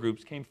 schools, and other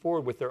groups came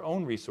forward with their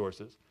own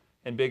resources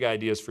and big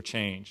ideas for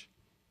change.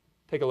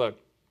 Take a look.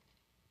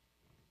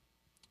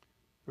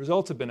 The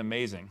results have been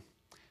amazing.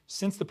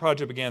 Since the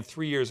project began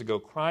 3 years ago,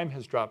 crime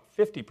has dropped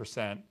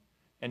 50%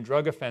 and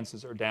drug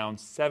offenses are down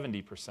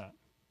 70%. In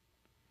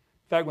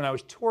fact, when I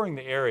was touring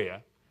the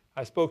area,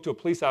 I spoke to a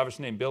police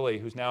officer named Billy,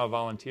 who's now a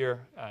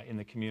volunteer in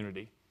the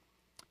community.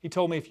 He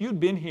told me, if you'd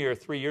been here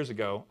 3 years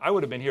ago, I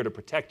would have been here to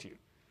protect you.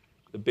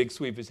 The big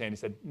sweep of his hand. He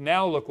said,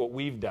 now look what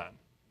we've done.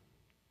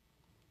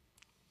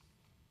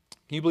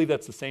 Can you believe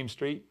that's the same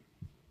street?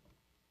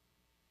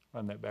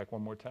 Run that back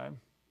one more time.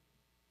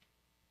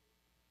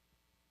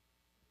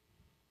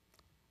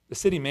 The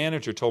city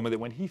manager told me that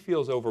when he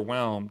feels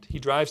overwhelmed, he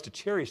drives to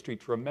Cherry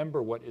Street to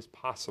remember what is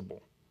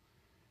possible.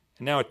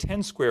 And now a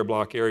 10-square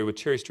block area with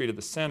Cherry Street at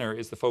the center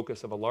is the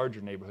focus of a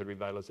larger neighborhood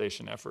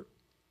revitalization effort.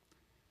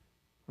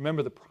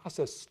 Remember, the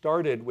process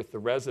started with the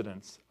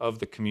residents of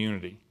the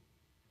community.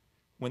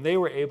 when they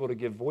were able to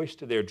give voice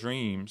to their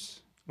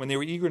dreams, when they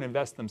were eager to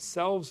invest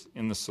themselves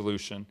in the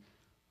solution,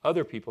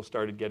 other people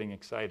started getting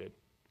excited.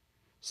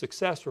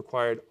 Success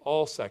required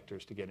all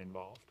sectors to get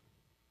involved.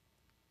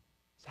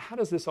 So how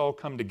does this all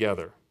come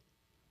together?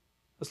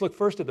 Let's look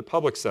first at the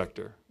public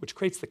sector, which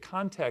creates the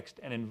context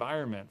and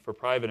environment for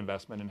private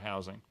investment in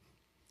housing.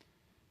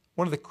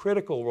 One of the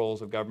critical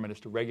roles of government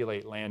is to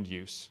regulate land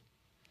use.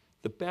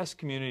 The best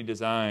community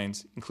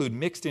designs include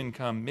mixed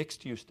income,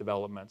 mixed use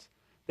developments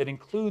that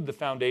include the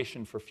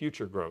foundation for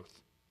future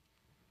growth.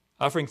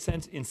 Offering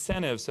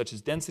incentives such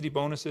as density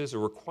bonuses or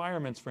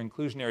requirements for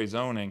inclusionary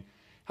zoning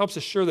helps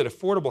assure that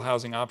affordable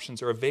housing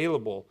options are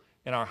available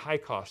in our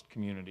high-cost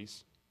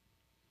communities.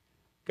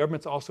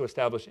 Governments also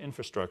establish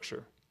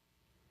infrastructure.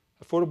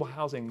 Affordable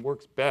housing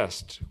works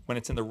best when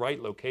it's in the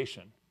right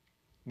location,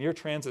 near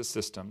transit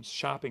systems,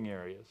 shopping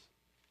areas,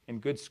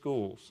 and good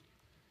schools,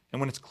 and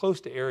when it's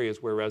close to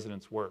areas where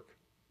residents work.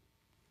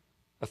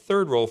 A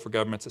third role for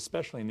governments,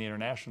 especially in the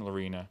international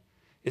arena,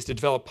 is to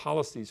develop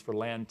policies for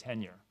land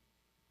tenure.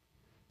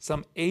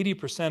 Some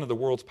 80% of the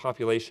world's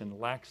population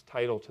lacks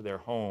title to their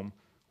home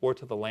or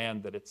to the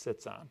land that it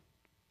sits on.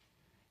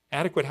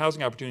 Adequate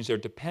housing opportunities are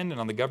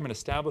dependent on the government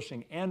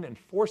establishing and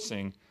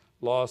enforcing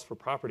laws for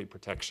property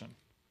protection.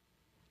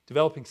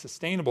 Developing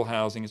sustainable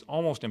housing is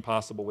almost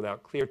impossible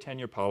without clear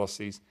tenure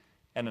policies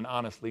and an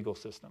honest legal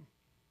system.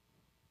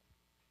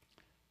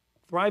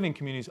 Thriving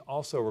communities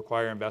also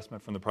require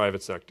investment from the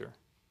private sector,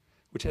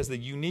 which has the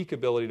unique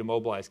ability to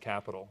mobilize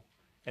capital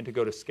and to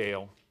go to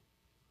scale.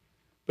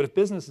 But if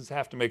businesses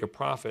have to make a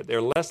profit,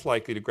 they're less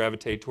likely to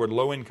gravitate toward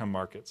low-income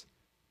markets,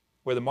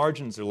 where the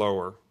margins are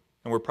lower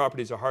and where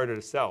properties are harder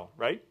to sell,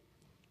 right?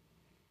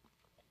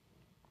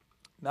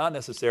 Not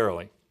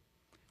necessarily.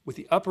 With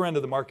the upper end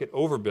of the market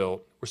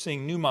overbuilt, we're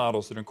seeing new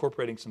models that are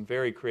incorporating some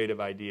very creative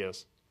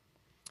ideas.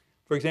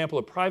 For example,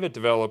 a private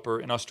developer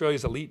in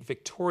Australia's elite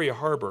Victoria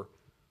Harbour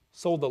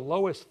sold the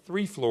lowest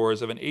 3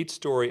 floors of an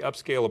 8-story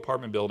upscale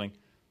apartment building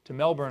to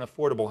Melbourne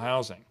Affordable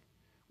Housing,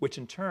 which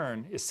in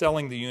turn is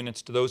selling the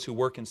units to those who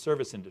work in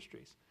service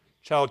industries,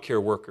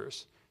 childcare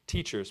workers,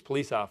 teachers,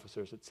 police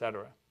officers,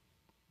 etc.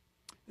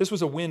 This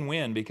was a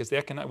win-win because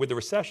with the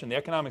recession, the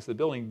economics of the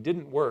building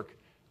didn't work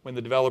when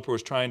the developer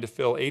was trying to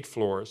fill 8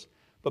 floors,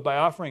 but by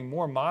offering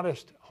more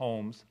modest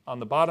homes on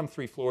the bottom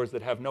 3 floors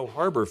that have no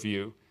harbor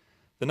view,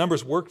 the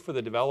numbers worked for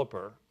the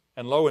developer,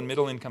 and low and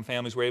middle income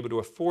families were able to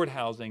afford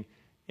housing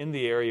in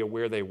the area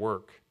where they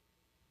work.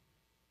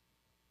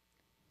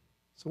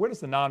 So where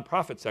does the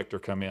nonprofit sector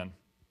come in?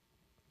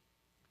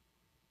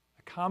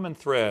 A common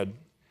thread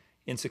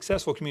in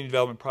successful community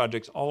development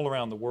projects all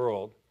around the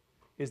world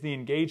is the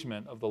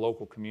engagement of the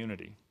local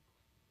community.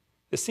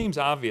 This seems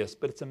obvious,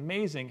 but it's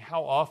amazing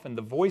how often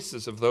the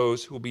voices of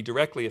those who will be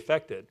directly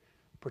affected,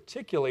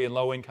 particularly in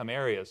low-income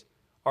areas,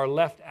 are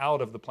left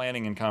out of the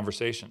planning and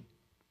conversation.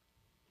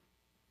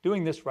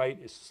 Doing this right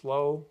is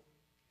slow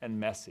and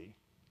messy.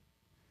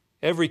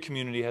 Every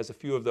community has a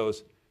few of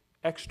those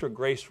extra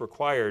grace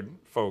required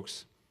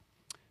folks,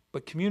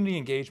 but community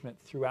engagement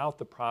throughout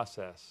the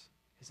process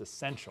is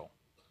essential.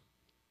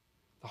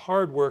 The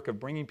hard work of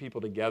bringing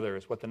people together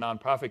is what the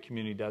nonprofit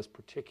community does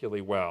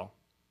particularly well.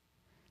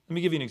 Let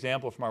me give you an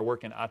example from our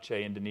work in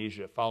Aceh,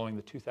 Indonesia, following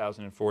the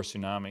 2004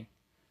 tsunami.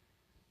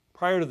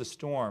 Prior to the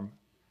storm,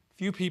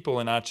 few people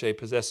in Aceh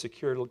possessed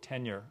secure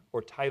tenure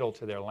or title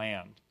to their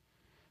land.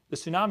 The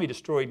tsunami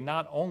destroyed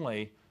not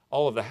only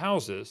all of the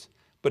houses,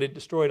 but it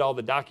destroyed all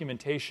the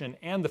documentation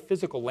and the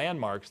physical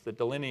landmarks that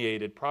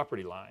delineated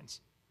property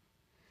lines.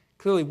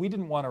 Clearly, we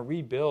didn't want to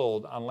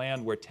rebuild on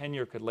land where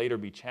tenure could later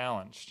be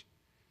challenged.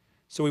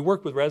 So we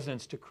worked with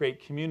residents to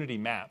create community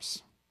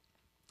maps.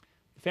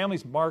 The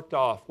families marked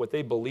off what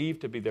they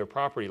believed to be their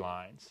property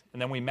lines,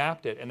 and then we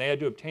mapped it, and they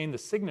had to obtain the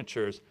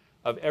signatures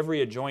of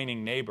every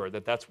adjoining neighbor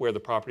that that's where the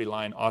property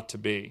line ought to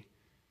be.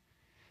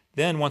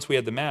 Then, once we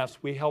had the maps,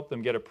 we helped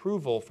them get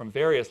approval from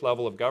various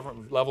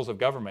levels of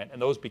government,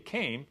 and those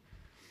became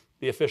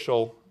the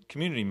official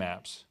community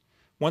maps.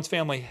 Once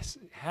families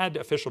had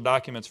official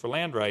documents for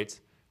land rights,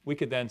 we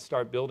could then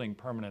start building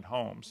permanent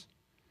homes.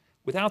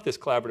 Without this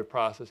collaborative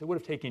process, it would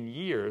have taken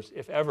years,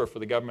 if ever, for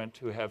the government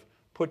to have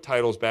put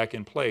titles back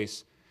in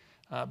place.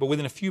 But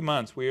within a few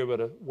months, we were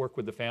able to work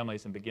with the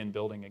families and begin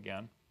building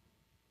again.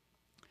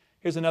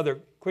 Here's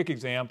another quick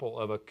example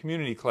of a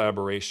community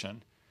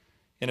collaboration.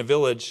 In a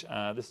village,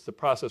 this is a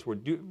process we're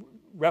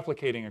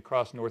replicating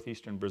across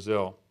northeastern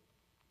Brazil.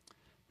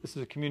 This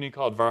is a community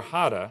called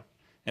Varjada,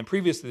 and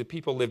previously the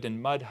people lived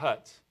in mud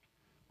huts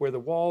where the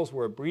walls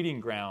were a breeding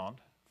ground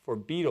for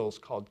beetles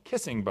called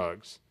kissing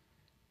bugs.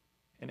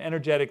 An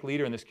energetic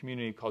leader in this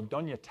community called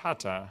Dona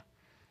Tata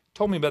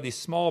told me about these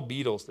small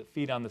beetles that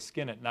feed on the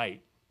skin at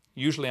night,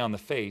 usually on the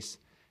face,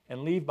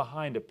 and leave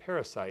behind a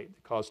parasite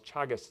that causes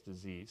Chagas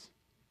disease,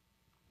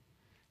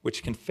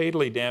 which can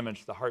fatally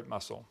damage the heart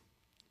muscle.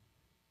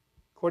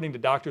 According to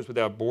Doctors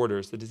Without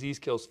Borders, the disease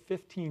kills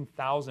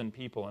 15,000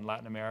 people in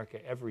Latin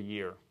America every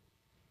year.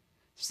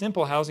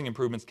 Simple housing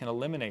improvements can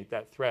eliminate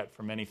that threat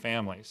for many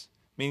families,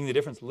 meaning the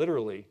difference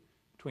literally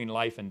between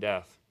life and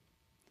death.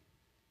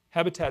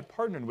 Habitat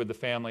partnered with the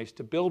families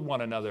to build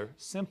one another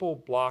simple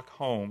block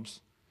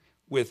homes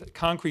with a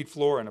concrete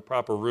floor and a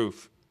proper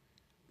roof.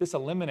 This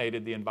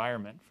eliminated the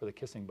environment for the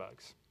kissing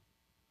bugs.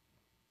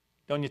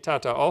 Doña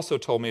Tata also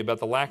told me about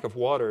the lack of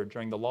water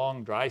during the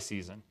long dry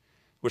season,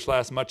 which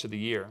lasts much of the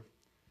year.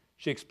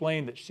 She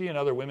explained that she and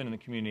other women in the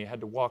community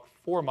had to walk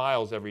 4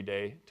 miles every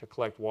day to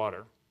collect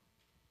water.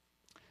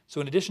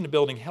 So in addition to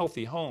building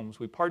healthy homes,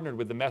 we partnered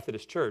with the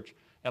Methodist Church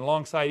and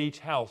alongside each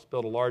house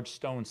built a large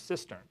stone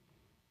cistern.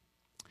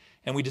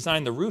 And we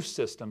designed the roof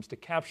systems to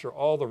capture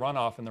all the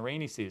runoff in the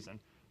rainy season,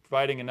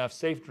 providing enough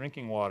safe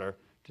drinking water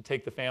to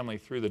take the family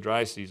through the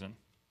dry season.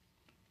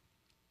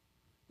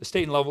 The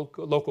state and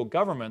local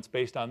governments,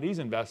 based on these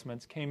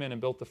investments, came in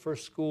and built the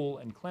first school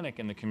and clinic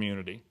in the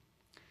community.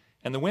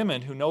 And the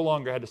women, who no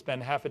longer had to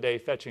spend half a day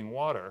fetching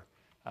water,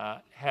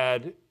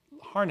 had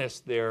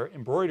harnessed their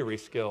embroidery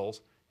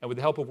skills, and with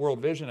the help of World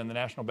Vision and the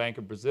National Bank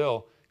of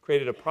Brazil,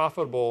 created a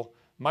profitable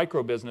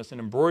micro-business in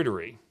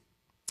embroidery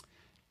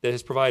that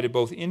has provided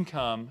both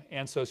income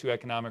and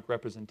socioeconomic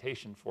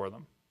representation for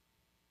them.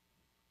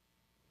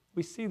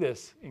 We see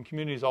this in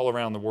communities all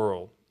around the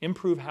world.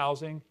 Improve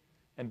housing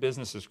and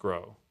businesses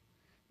grow.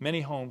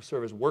 Many homes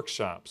serve as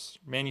workshops,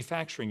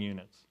 manufacturing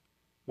units,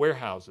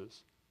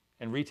 warehouses,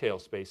 and retail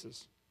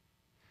spaces.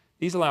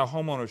 These allow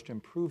homeowners to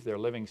improve their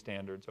living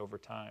standards over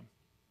time.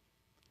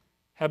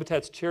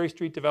 Habitat's Cherry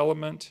Street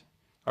development,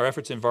 our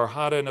efforts in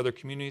Varhada and other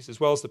communities, as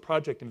well as the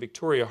project in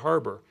Victoria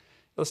Harbor,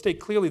 illustrate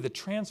clearly the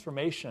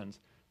transformations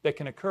that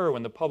can occur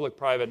when the public,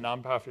 private,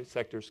 nonprofit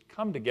sectors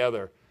come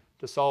together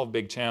to solve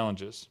big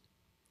challenges.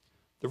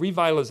 The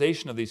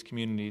revitalization of these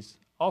communities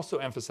also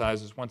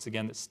emphasizes, once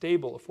again, that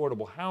stable,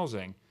 affordable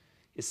housing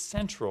is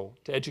central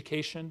to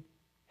education,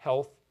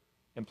 health,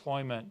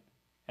 employment,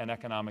 and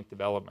economic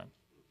development.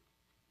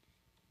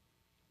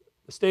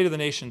 The State of the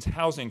Nation's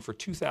housing for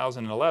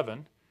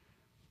 2011,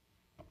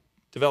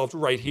 developed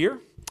right here,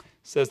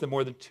 says that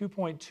more than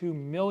 2.2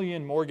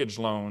 million mortgage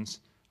loans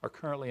are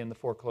currently in the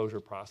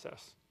foreclosure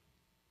process.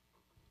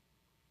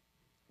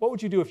 What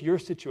would you do if your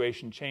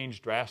situation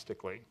changed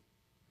drastically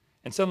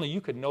and suddenly you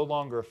could no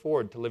longer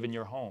afford to live in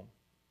your home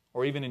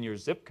or even in your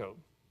zip code?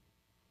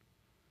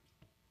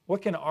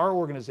 What can our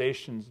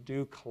organizations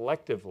do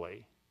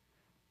collectively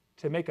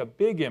to make a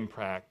big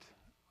impact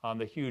on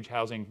the huge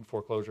housing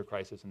foreclosure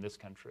crisis in this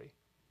country?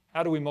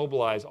 How do we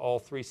mobilize all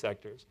three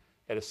sectors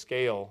at a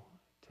scale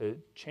to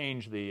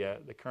change the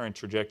current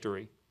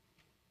trajectory?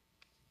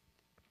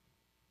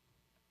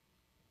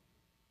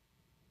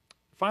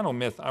 The final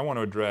myth I want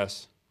to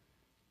address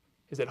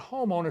is that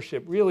home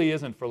ownership really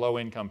isn't for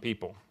low-income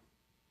people.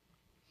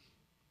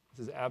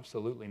 This is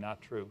absolutely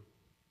not true.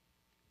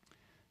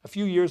 A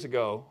few years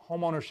ago,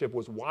 home ownership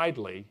was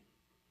widely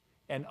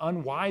and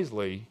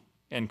unwisely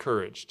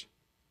encouraged.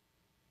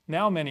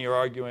 Now many are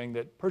arguing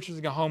that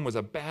purchasing a home was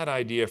a bad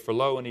idea for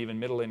low and even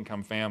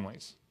middle-income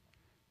families.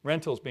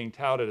 Rentals being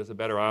touted as a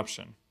better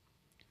option.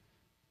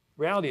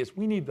 The reality is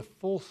we need the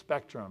full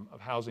spectrum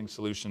of housing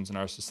solutions in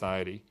our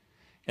society,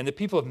 and that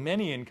people of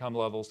many income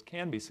levels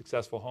can be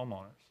successful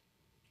homeowners.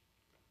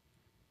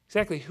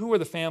 Exactly who are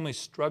the families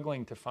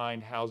struggling to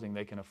find housing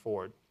they can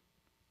afford?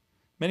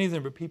 Many of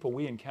them are people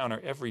we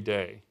encounter every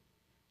day,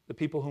 the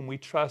people whom we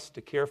trust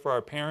to care for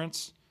our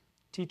parents,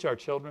 teach our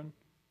children,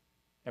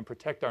 and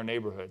protect our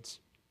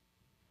neighborhoods.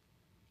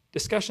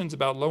 Discussions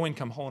about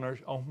low-income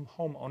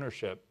home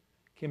ownership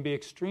can be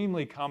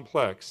extremely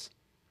complex,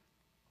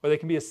 or they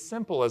can be as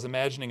simple as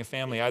imagining a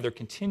family either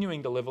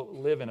continuing to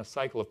live in a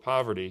cycle of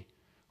poverty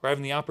or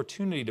having the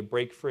opportunity to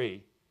break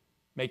free,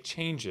 make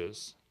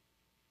changes,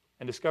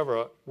 and discover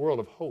a world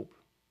of hope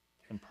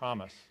and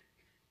promise.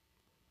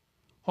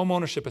 Home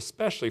ownership,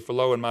 especially for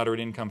low and moderate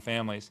income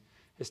families,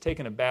 has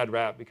taken a bad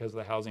rap because of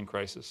the housing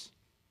crisis.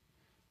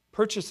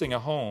 Purchasing a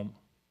home,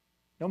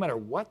 no matter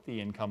what the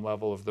income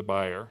level of the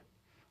buyer,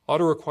 ought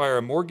to require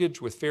a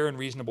mortgage with fair and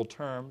reasonable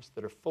terms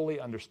that are fully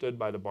understood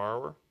by the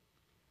borrower.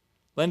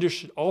 Lenders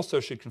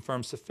should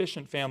confirm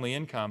sufficient family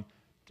income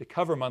to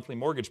cover monthly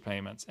mortgage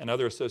payments and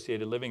other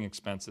associated living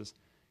expenses,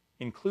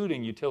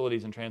 including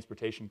utilities and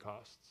transportation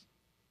costs.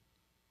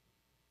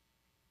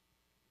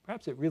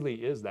 Perhaps it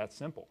really is that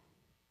simple.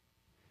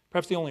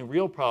 Perhaps the only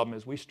real problem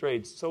is we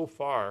strayed so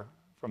far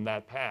from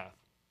that path.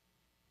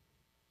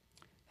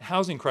 The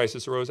housing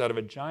crisis arose out of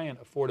a giant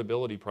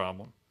affordability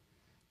problem.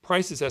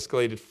 Prices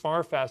escalated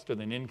far faster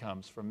than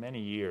incomes for many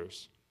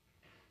years.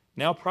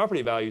 Now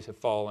property values have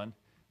fallen,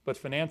 but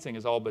financing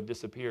has all but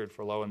disappeared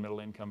for low and middle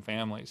income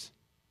families.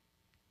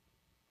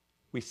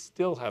 We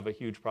still have a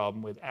huge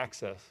problem with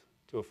access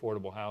to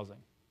affordable housing.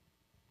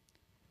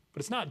 But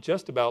it's not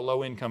just about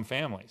low income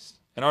families.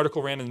 An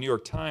article ran in the New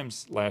York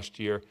Times last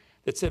year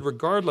that said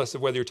regardless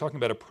of whether you're talking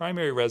about a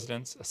primary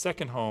residence, a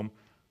second home,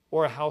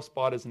 or a house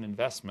bought as an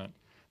investment,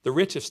 the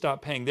rich have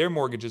stopped paying their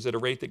mortgages at a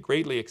rate that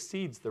greatly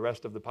exceeds the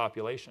rest of the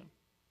population.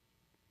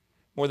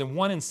 More than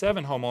 1 in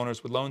 7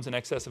 homeowners with loans in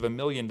excess of $1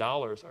 million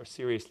are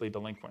seriously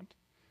delinquent,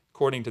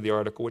 according to the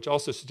article, which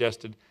also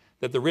suggested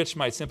that the rich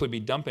might simply be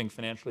dumping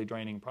financially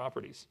draining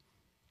properties.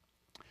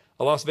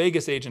 A Las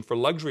Vegas agent for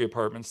luxury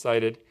apartments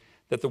cited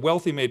that the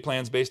wealthy made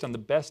plans based on the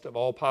best of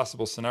all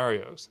possible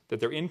scenarios, that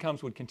their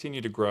incomes would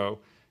continue to grow,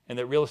 and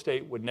that real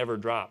estate would never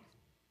drop.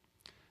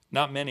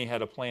 Not many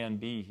had a plan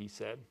B, he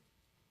said.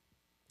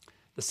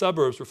 The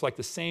suburbs reflect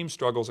the same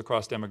struggles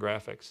across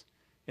demographics.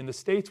 In the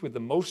states with the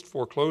most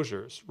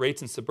foreclosures,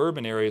 rates in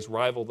suburban areas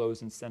rival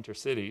those in center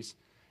cities,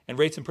 and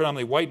rates in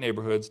predominantly white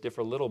neighborhoods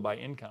differ little by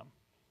income.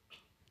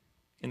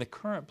 In the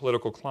current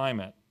political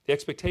climate, the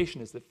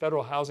expectation is that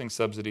federal housing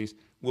subsidies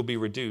will be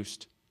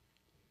reduced.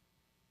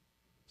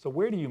 So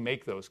where do you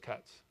make those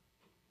cuts?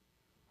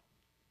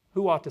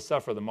 Who ought to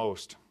suffer the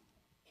most?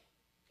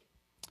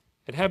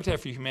 At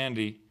Habitat for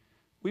Humanity,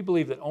 we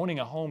believe that owning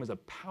a home is a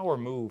power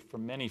move for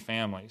many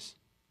families.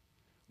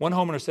 One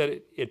homeowner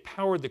said it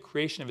powered the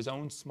creation of his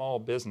own small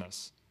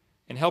business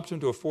and helped him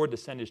to afford to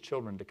send his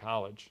children to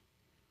college.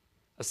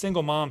 A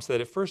single mom said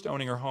at first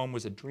owning her home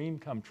was a dream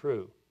come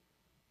true,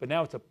 but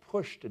now it's a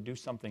push to do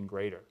something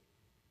greater.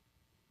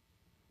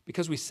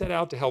 Because we set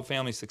out to help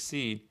families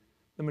succeed,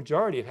 the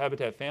majority of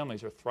Habitat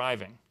families are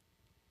thriving.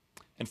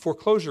 And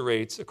foreclosure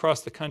rates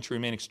across the country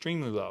remain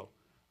extremely low,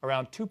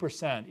 around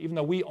 2%, even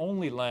though we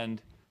only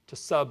lend to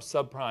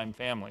subprime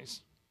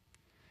families,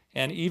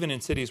 and even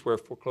in cities where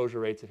foreclosure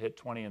rates have hit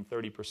 20 and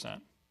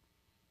 30%.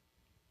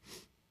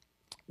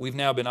 We've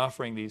now been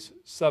offering these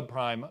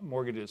subprime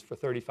mortgages for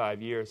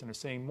 35 years and are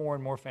seeing more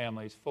and more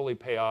families fully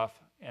pay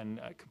off and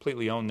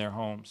completely own their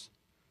homes.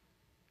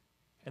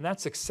 And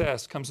that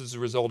success comes as a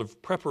result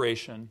of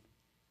preparation,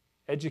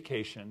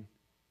 education,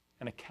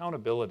 and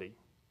accountability.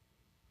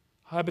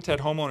 Habitat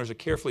homeowners are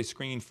carefully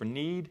screened for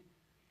need,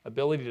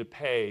 ability to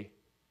pay,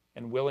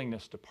 and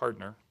willingness to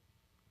partner.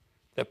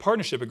 That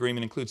partnership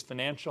agreement includes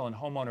financial and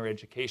homeowner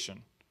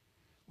education.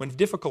 When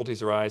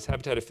difficulties arise,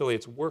 Habitat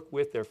affiliates work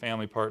with their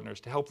family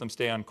partners to help them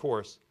stay on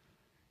course,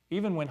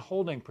 even when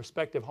holding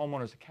prospective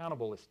homeowners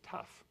accountable is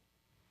tough,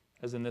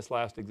 as in this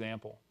last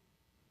example.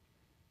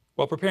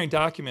 While preparing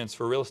documents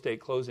for real estate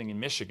closing in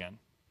Michigan,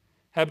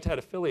 Habitat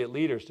affiliate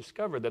leaders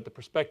discovered that the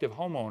prospective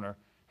homeowner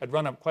had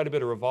run up quite a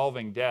bit of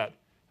revolving debt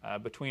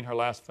between her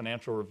last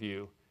financial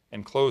review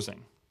and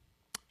closing.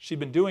 She'd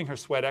been doing her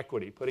sweat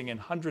equity, putting in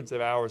hundreds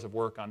of hours of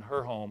work on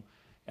her home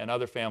and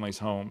other families'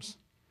 homes.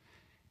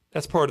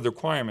 That's part of the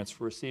requirements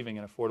for receiving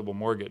an affordable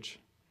mortgage.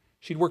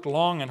 She'd worked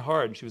long and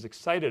hard, and she was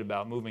excited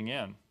about moving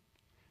in.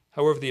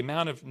 However, the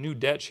amount of new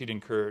debt she'd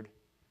incurred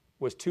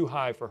was too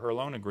high for her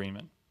loan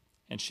agreement,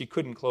 and she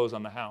couldn't close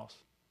on the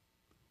house.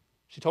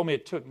 She told me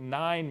it took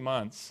 9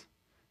 months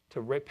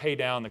to pay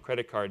down the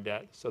credit card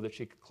debt so that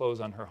she could close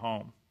on her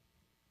home.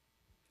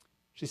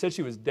 She said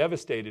she was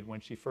devastated when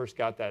she first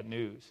got that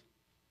news.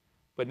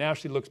 But now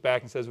she looks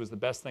back and says it was the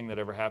best thing that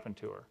ever happened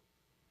to her.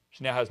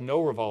 She now has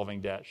no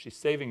revolving debt. She's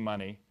saving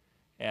money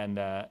and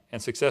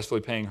successfully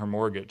paying her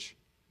mortgage.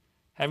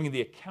 Having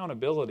the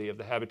accountability of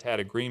the Habitat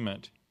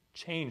agreement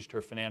changed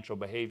her financial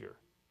behavior.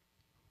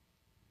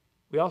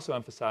 We also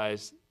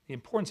emphasize the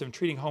importance of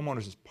treating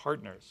homeowners as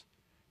partners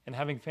and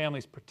having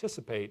families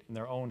participate in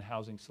their own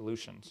housing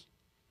solutions.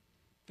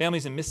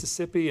 Families in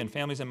Mississippi and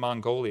families in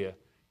Mongolia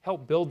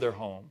help build their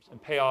homes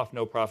and pay off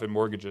no-profit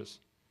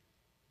mortgages.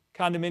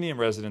 Condominium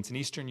residents in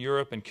Eastern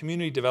Europe and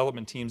community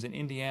development teams in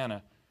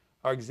Indiana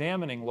are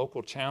examining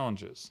local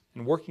challenges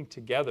and working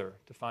together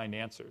to find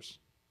answers.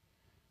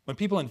 When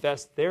people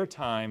invest their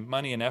time,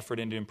 money, and effort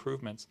into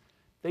improvements,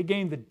 they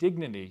gain the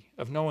dignity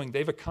of knowing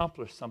they've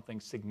accomplished something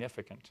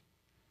significant.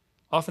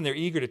 Often they're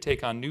eager to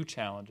take on new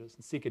challenges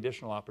and seek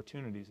additional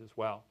opportunities as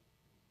well.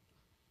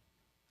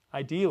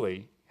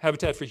 Ideally,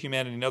 Habitat for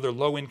Humanity and other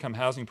low-income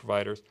housing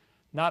providers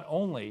not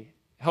only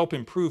help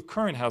improve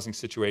current housing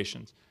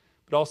situations,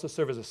 but also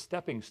serve as a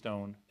stepping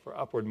stone for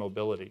upward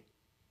mobility.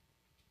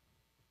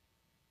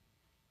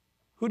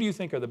 Who do you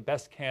think are the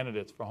best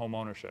candidates for home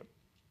ownership?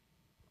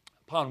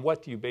 Upon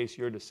what do you base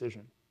your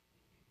decision?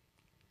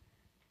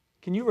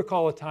 Can you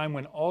recall a time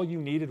when all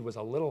you needed was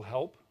a little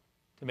help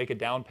to make a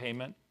down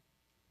payment,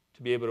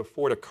 to be able to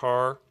afford a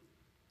car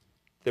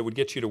that would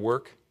get you to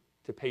work,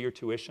 to pay your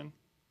tuition?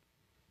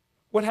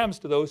 What happens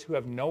to those who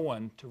have no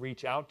one to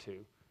reach out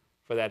to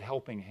for that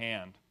helping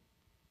hand?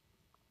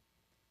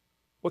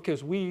 What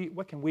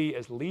can we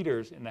as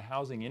leaders in the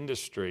housing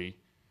industry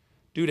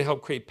do to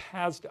help create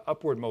paths to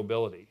upward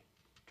mobility,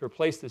 to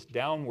replace this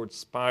downward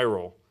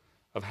spiral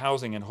of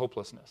housing and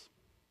hopelessness?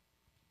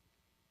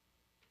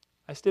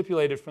 I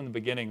stipulated from the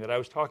beginning that I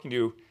was talking to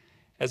you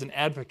as an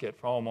advocate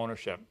for home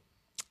ownership,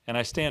 and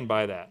I stand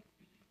by that.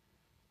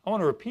 I want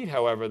to repeat,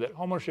 however, that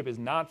home ownership is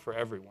not for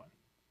everyone.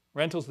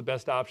 Rental is the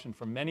best option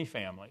for many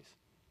families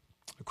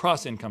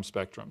across income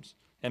spectrums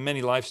and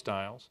many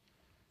lifestyles.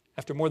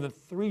 After more than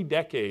 3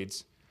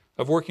 decades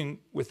of working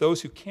with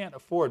those who can't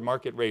afford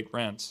market rate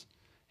rents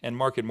and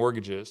market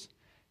mortgages,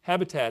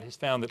 Habitat has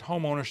found that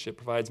home ownership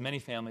provides many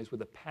families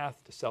with a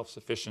path to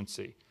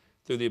self-sufficiency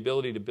through the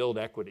ability to build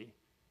equity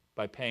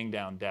by paying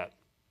down debt.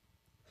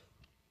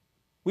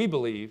 We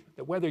believe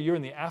that whether you're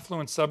in the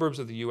affluent suburbs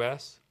of the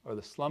U.S. or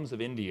the slums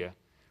of India,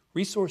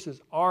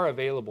 resources are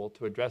available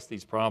to address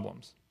these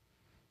problems.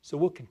 So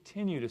we'll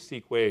continue to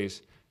seek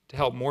ways to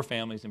help more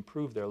families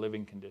improve their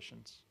living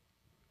conditions.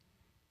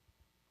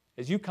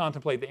 As you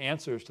contemplate the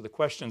answers to the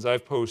questions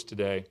I've posed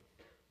today,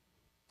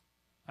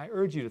 I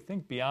urge you to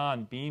think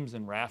beyond beams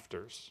and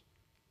rafters,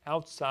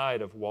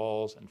 outside of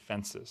walls and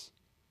fences.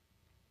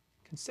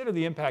 Consider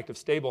the impact of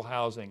stable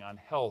housing on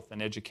health and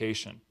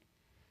education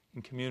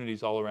in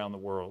communities all around the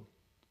world.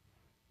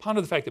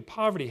 Ponder the fact that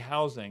poverty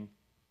housing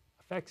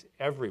affects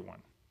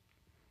everyone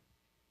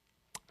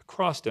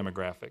across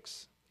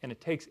demographics, and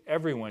it takes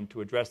everyone to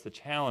address the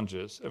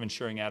challenges of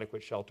ensuring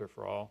adequate shelter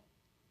for all.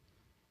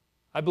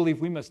 I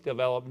believe we must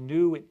develop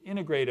new and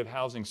integrative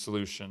housing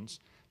solutions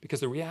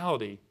because the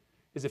reality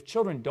is if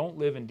children don't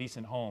live in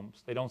decent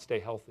homes, they don't stay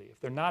healthy.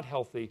 If they're not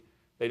healthy,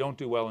 they don't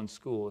do well in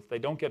school. If they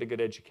don't get a good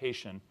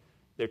education,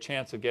 their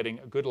chance of getting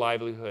a good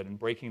livelihood and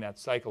breaking that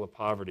cycle of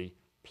poverty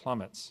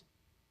plummets.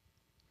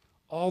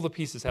 All the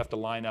pieces have to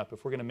line up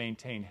if we're going to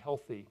maintain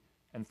healthy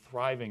and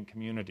thriving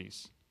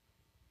communities.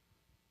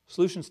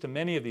 Solutions to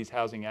many of these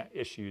housing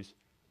issues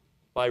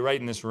lie right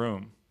in this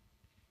room.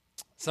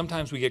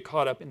 Sometimes we get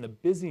caught up in the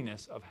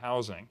busyness of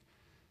housing,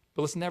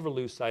 but let's never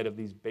lose sight of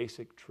these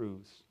basic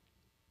truths.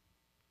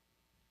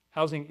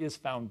 Housing is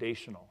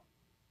foundational.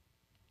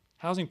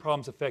 Housing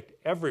problems affect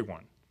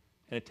everyone,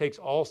 and it takes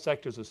all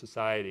sectors of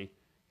society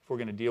if we're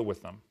going to deal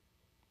with them.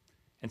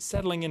 And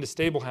settling into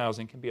stable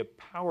housing can be a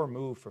power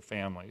move for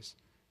families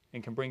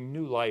and can bring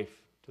new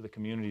life to the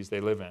communities they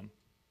live in.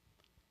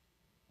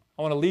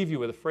 I want to leave you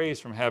with a phrase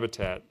from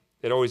Habitat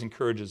that always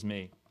encourages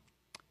me.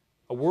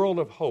 A world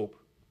of hope,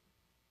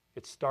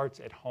 it starts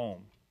at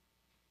home.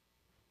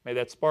 May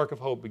that spark of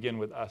hope begin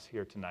with us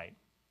here tonight.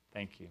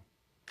 Thank you.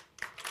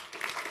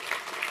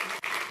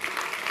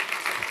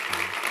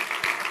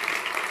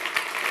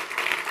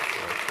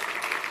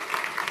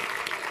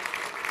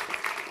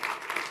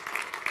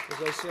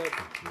 As I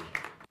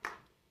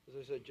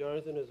said,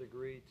 Jonathan has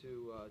agreed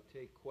to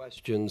take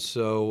questions,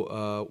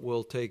 so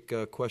we'll take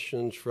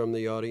questions from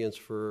the audience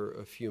for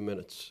a few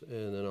minutes,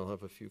 and then I'll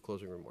have a few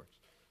closing remarks.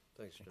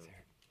 Thanks, Jonathan.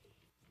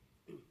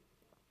 The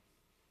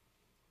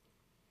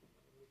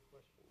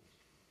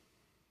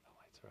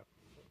lights are up.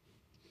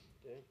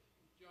 Dan?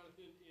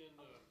 Jonathan,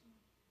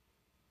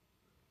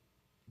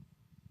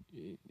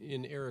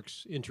 in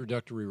Eric's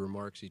introductory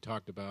remarks, he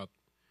talked about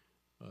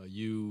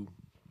you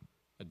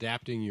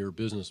adapting your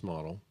business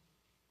model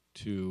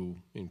to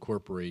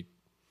incorporate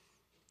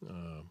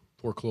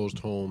foreclosed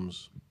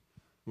homes,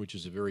 which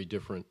is a very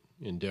different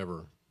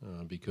endeavor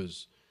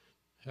because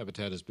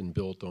Habitat has been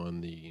built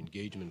on the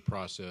engagement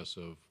process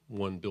of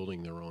one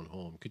building their own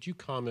home. Could you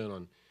comment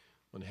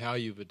on how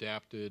you've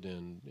adapted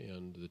and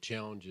the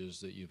challenges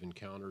that you've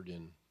encountered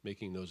in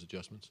making those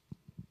adjustments?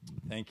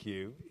 Thank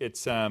you.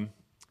 It's the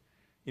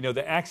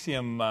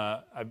axiom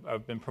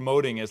I've been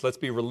promoting is let's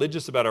be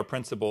religious about our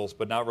principles,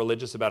 but not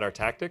religious about our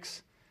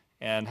tactics.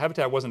 And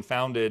Habitat wasn't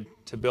founded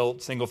to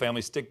build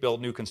single-family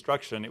stick-built new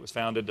construction. It was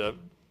founded to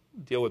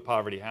deal with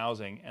poverty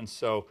housing. And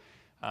so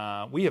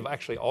we have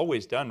actually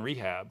always done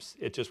rehabs.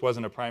 It just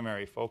wasn't a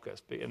primary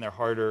focus, and they're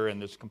harder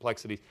and there's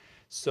complexities.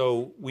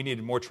 So we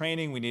needed more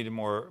training, we needed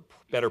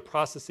better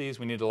processes,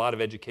 we needed a lot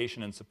of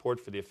education and support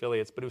for the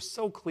affiliates. But it was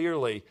so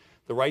clearly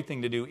the right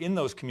thing to do in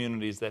those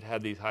communities that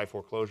had these high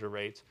foreclosure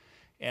rates.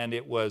 And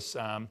it was,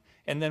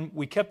 and then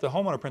we kept the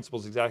homeowner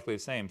principles exactly the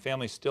same.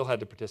 Families still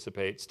had to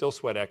participate, still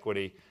sweat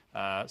equity,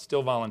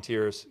 still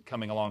volunteers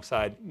coming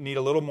alongside. Need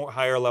a little more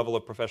higher level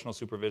of professional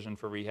supervision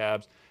for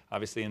rehabs.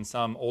 Obviously, in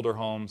some older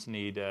homes,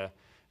 need the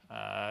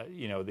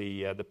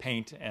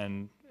paint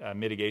and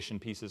mitigation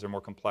pieces are more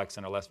complex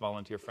and are less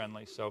volunteer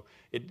friendly. So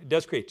it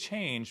does create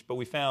change, but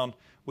we found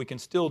we can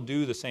still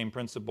do the same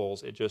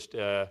principles. It just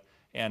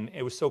and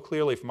it was so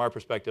clearly, from our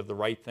perspective, the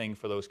right thing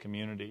for those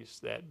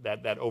communities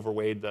that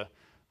overweighed the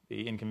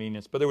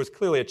inconvenience. But there was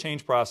clearly a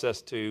change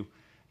process to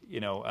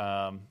get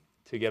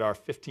our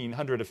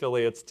 1,500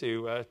 affiliates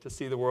to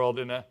see the world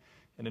in a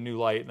new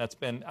light. And that's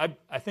been,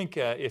 I think,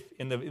 if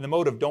in the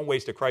mode of don't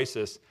waste a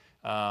crisis,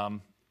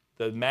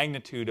 the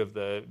magnitude of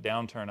the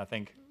downturn, I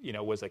think,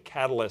 was a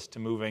catalyst to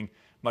moving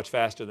much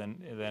faster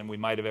than we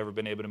might have ever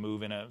been able to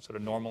move in a sort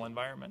of normal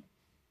environment.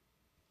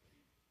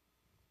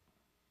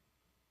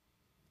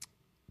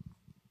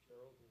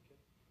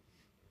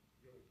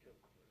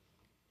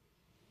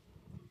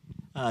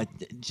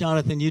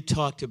 Jonathan, you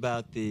talked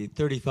about the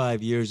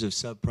 35 years of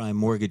subprime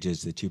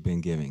mortgages that you've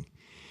been giving.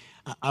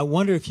 I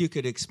wonder if you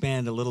could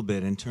expand a little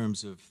bit in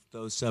terms of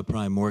those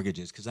subprime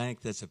mortgages, because I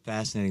think that's a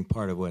fascinating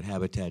part of what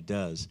Habitat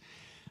does,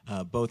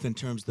 both in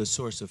terms of the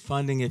source of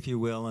funding, if you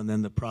will, and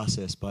then the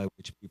process by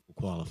which people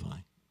qualify.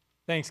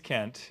 Thanks,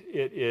 Kent.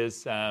 It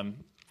is,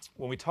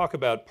 when we talk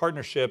about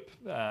partnership,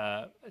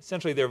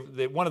 essentially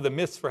one of the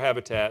myths for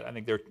Habitat, I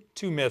think there are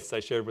two myths I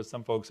shared with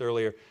some folks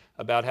earlier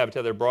about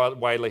Habitat. They're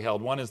widely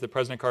held. One is that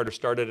President Carter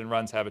started and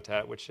runs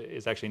Habitat, which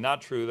is actually not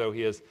true, though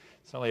he is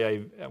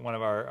certainly one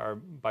of our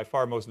by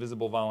far most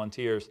visible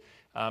volunteers.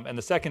 And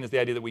the second is the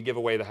idea that we give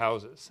away the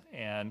houses.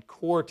 And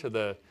core to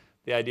the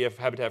idea of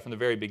Habitat from the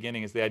very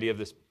beginning is the idea of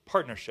this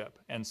partnership.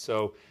 And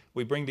so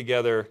we bring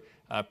together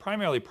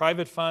primarily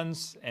private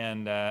funds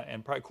and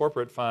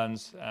corporate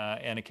funds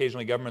and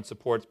occasionally government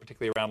supports,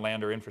 particularly around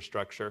land or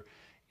infrastructure.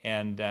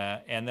 and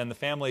then the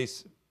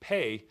families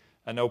pay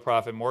a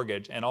no-profit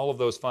mortgage, and all of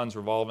those funds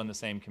revolve in the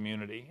same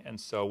community. And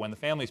so when the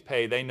families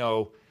pay, they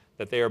know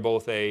that they are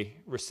both a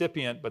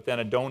recipient but then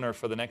a donor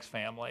for the next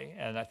family.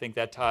 And I think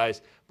that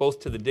ties both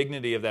to the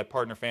dignity of that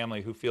partner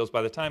family who feels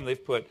by the time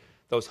they've put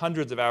those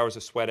hundreds of hours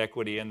of sweat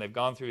equity and they've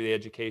gone through the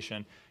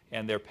education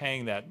and they're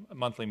paying that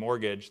monthly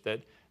mortgage,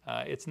 that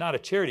it's not a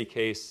charity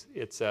case,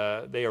 it's,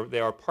 they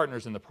are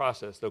partners in the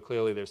process, though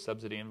clearly there's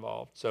subsidy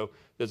involved. So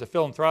there's a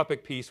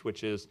philanthropic piece,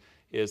 which is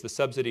the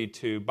subsidy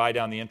to buy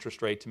down the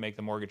interest rate to make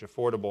the mortgage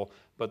affordable,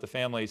 but the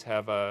families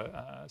have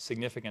a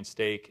significant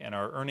stake and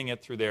are earning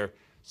it through their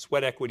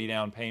sweat equity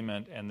down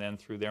payment and then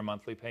through their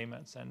monthly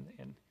payments. And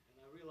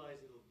I realize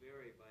it'll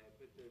vary by it,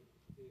 but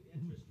the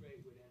interest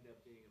rate would end up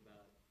being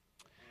about,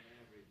 on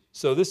average.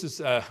 so this is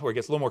where it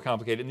gets a little more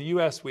complicated. In the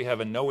U.S., we have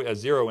a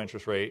zero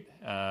interest rate,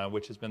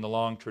 which has been the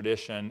long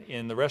tradition.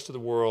 In the rest of the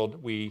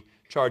world, we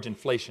charge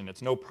inflation.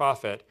 It's no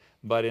profit,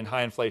 but in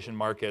high inflation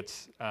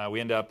markets,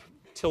 we end up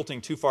tilting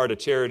too far to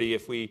charity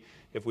if we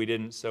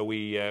didn't. So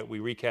we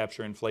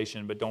recapture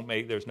inflation, but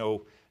there's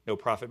no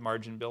profit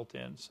margin built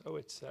in. So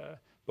it's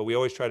but we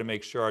always try to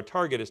make sure, our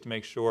target is to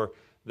make sure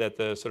that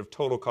the sort of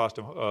total cost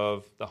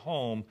of the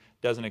home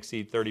doesn't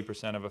exceed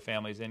 30% of a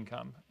family's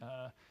income,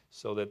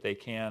 so that they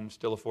can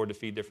still afford to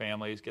feed their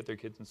families, get their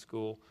kids in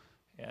school,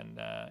 and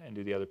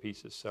do the other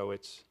pieces. So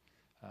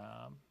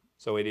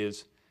it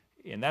is,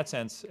 in that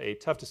sense, a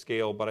tough to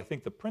scale, but I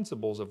think the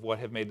principles of what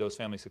have made those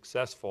families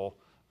successful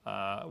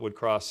would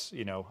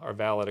are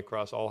valid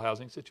across all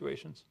housing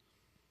situations.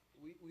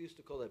 We used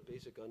to call that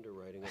basic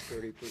underwriting, a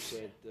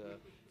 30%.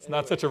 It's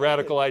not such a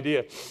radical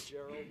idea.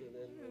 Gerald, and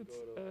then we'll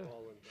go to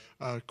Paul.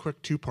 A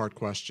quick two-part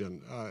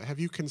question. Have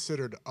you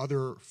considered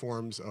other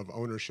forms of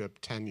ownership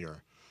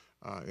tenure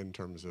in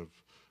terms of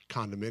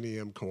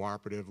condominium,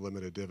 cooperative,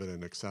 limited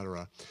dividend, et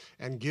cetera?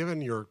 And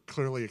given your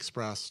clearly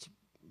expressed,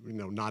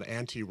 not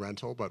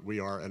anti-rental, but we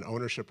are an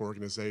ownership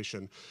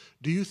organization,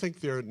 do you think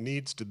there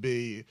needs to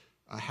be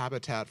a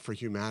Habitat for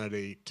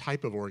Humanity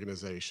type of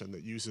organization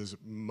that uses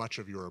much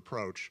of your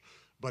approach,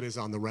 but is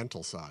on the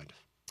rental side?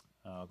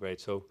 Oh, great.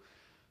 So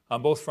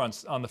on both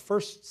fronts, on the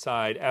first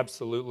side,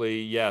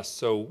 absolutely yes.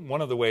 So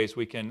one of the ways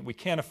we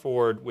can't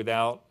afford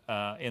without,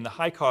 in the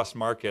high-cost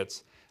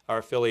markets, our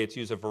affiliates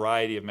use a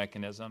variety of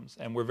mechanisms,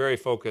 and we're very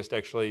focused.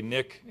 Actually,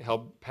 Nick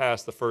helped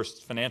pass the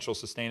first financial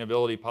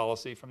sustainability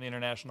policy from the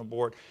International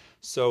Board.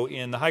 So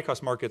in the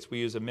high-cost markets, we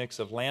use a mix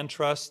of land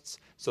trusts.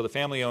 So the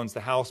family owns the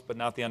house, but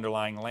not the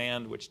underlying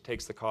land, which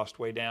takes the cost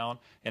way down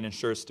and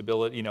ensures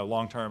stability,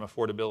 long-term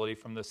affordability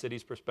from the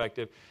city's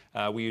perspective.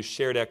 We use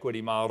shared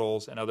equity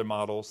models and other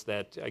models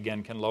that,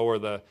 again, can lower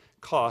the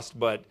cost,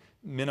 but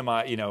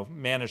minimize,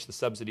 manage the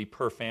subsidy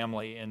per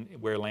family and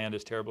where land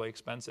is terribly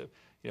expensive.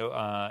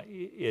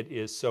 It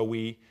is, so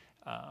we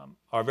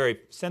are very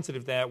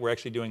sensitive to that. We're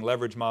actually doing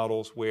leverage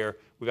models where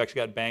we've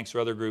actually got banks or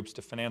other groups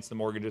to finance the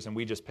mortgages, and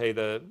we just pay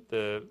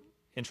the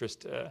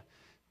interest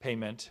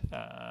payment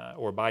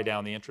or buy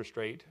down the interest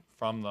rate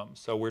from them.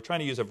 So we're trying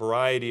to use a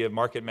variety of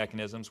market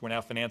mechanisms. We're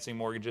now financing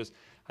mortgages.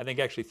 I think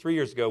actually 3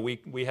 years ago,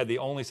 we had the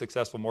only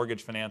successful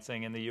mortgage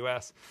financing in the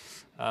U.S.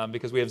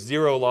 Because we have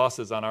zero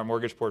losses on our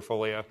mortgage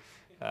portfolio,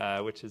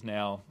 which is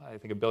now, I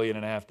think, $1.5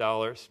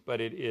 billion.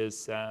 But it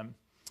is,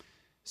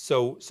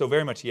 so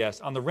very much yes.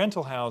 On the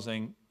rental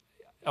housing,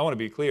 I want to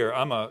be clear,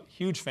 I'm a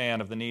huge fan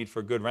of the need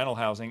for good rental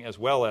housing, as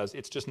well as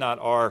it's just not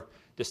our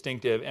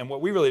distinctive. And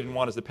what we really didn't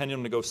want is the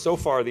pendulum to go so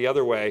far the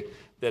other way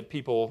that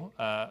people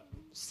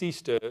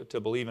cease to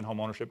believe in home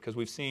ownership, because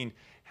we've seen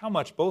how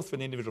much, both for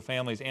the individual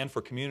families and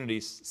for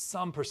communities,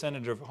 some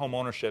percentage of home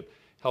ownership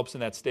helps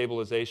in that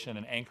stabilization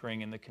and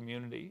anchoring in the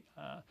community.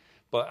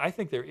 But I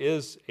think there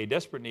is a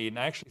desperate need, and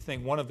I actually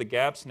think one of the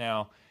gaps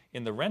now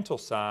in the rental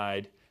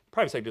side, the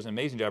private sector does an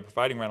amazing job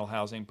providing rental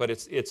housing, but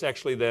it's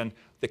actually then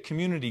the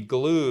community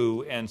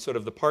glue and sort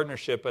of the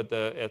partnership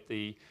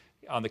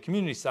on the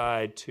community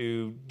side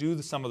to do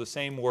some of the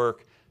same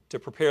work to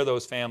prepare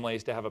those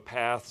families to have a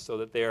path so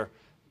that they're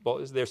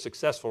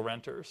successful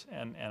renters,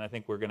 and I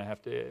think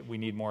we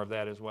need more of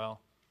that as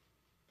well.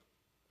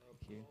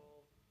 Thank you.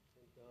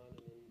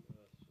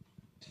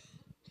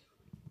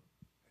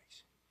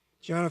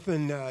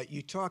 Jonathan,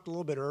 you talked a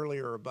little bit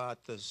earlier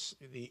about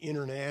the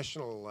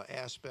international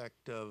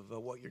aspect of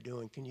what you're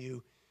doing. Can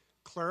you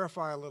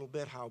clarify a little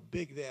bit how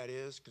big that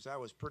is? Because I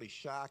was pretty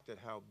shocked at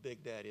how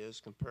big that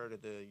is compared to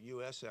the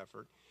U.S.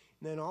 effort.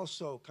 And then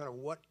also kind of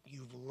what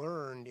you've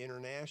learned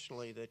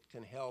internationally that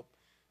can help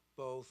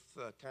both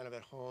kind of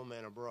at home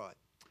and abroad.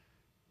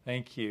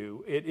 Thank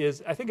you. It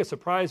is, I think, a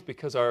surprise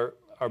because our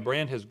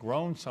brand has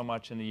grown so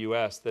much in the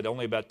U.S. that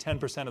only about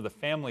 10% of the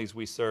families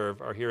we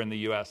serve are here in the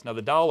U.S. Now,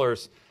 the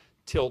dollars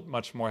tilt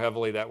much more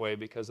heavily that way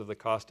because of the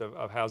cost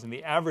of housing.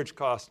 The average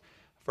cost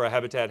for a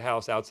Habitat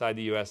house outside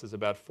the U.S. is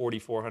about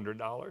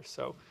 $4,400,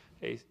 so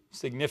a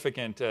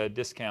significant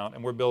discount.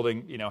 And we're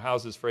building,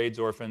 houses for AIDS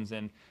orphans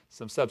in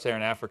some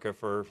sub-Saharan Africa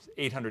for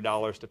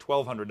 $800 to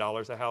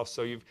 $1,200 a house.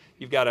 So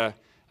you've got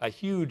a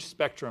huge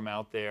spectrum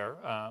out there.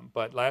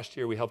 But last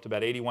year we helped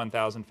about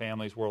 81,000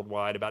 families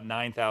worldwide, about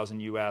 9,000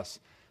 U.S.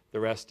 the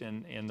rest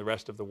in the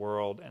rest of the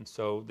world. And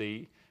so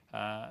the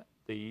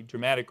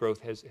dramatic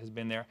growth has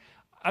been there.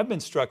 I've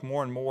been struck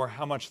more and more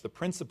how much the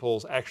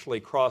principles actually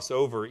cross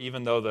over,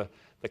 even though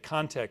the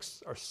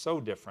contexts are so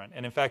different.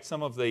 And in fact,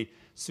 some of the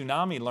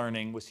tsunami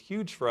learning was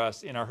huge for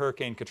us in our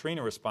Hurricane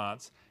Katrina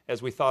response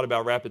as we thought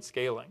about rapid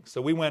scaling.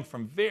 So we went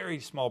from very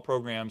small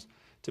programs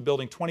to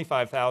building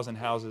 25,000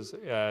 houses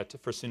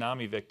for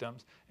tsunami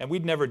victims. And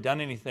we'd never done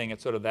anything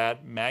at sort of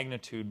that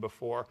magnitude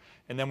before.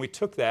 And then we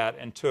took that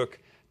and took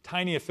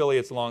tiny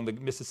affiliates along the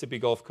Mississippi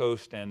Gulf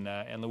Coast and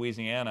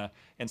Louisiana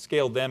and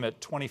scaled them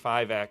at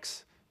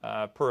 25x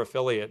per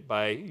affiliate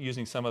by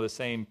using some of the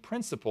same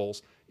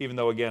principles, even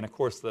though, again, of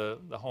course, the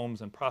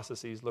homes and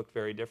processes look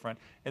very different.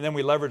 And then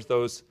we leveraged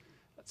those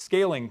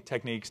scaling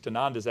techniques to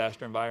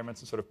non-disaster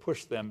environments and sort of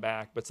push them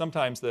back. But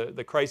sometimes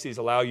the crises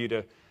allow you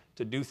to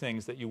do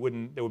things that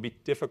would be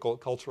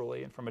difficult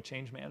culturally and from a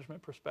change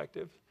management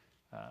perspective.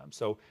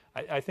 So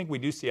I think we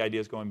do see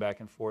ideas going back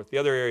and forth. The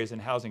other areas in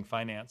housing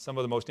finance, some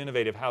of the most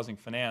innovative housing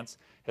finance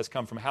has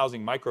come from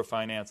housing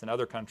microfinance in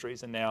other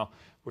countries, and now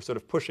we're sort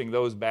of pushing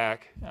those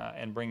back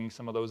and bringing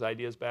some of those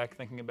ideas back,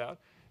 thinking about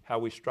how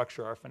we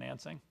structure our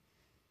financing.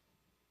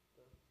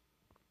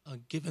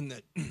 Given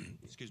that,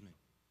 excuse me,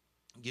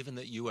 given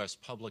that U.S.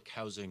 public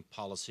housing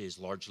policy has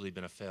largely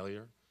been a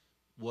failure,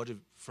 what,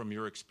 from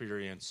your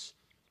experience,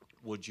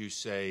 would you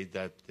say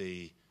that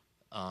the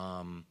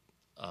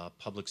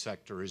public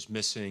sector is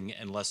missing,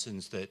 and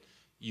lessons that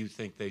you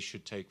think they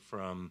should take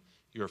from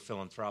your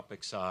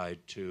philanthropic side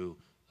to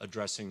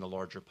addressing the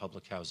larger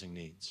public housing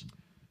needs?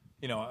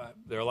 You know,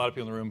 there are a lot of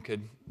people in the room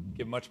could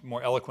give much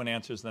more eloquent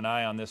answers than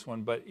I on this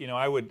one, but you know,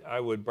 I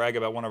would brag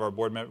about one of our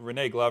board members,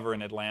 Renee Glover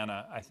in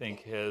Atlanta. I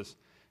think has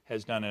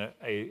done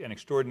an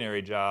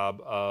extraordinary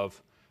job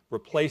of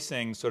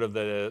replacing sort of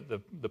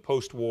the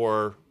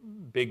post-war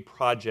big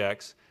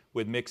projects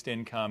with mixed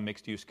income,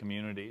 mixed use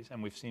communities,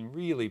 and we've seen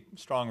really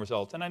strong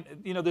results. And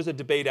you know, there's a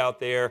debate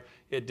out there.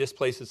 It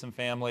displaces some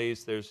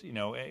families. There's, you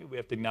know, we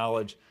have to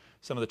acknowledge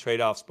some of the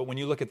trade-offs. But when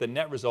you look at the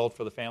net result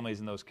for the families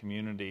in those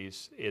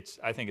communities,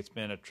 I think it's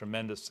been a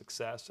tremendous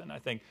success. And I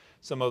think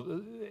some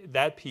of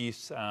that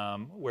piece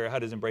where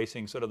HUD is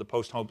embracing sort of the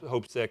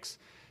post-Hope 6,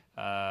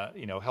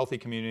 you know, healthy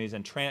communities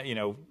and you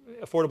know,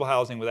 affordable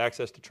housing with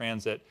access to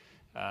transit,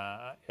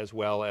 as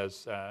well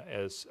as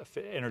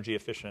energy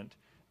efficient,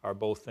 are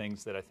both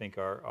things that I think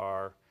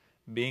are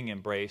being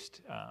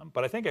embraced.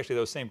 But I think actually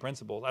those same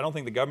principles, I don't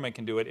think the government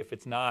can do it if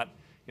it's not,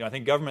 you know, I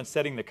think government's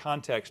setting the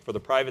context for the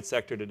private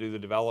sector to do the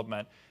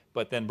development,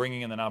 but then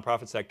bringing in the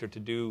nonprofit sector to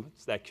do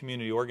that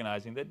community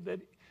organizing that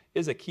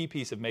is a key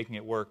piece of making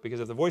it work. Because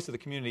if the voice of the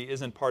community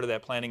isn't part of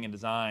that planning and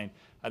design,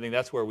 I think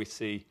that's where we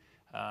see,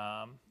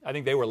 I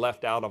think they were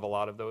left out of a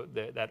lot of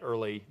that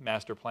early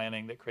master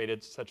planning that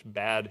created such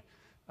bad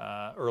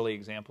early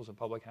examples of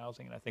public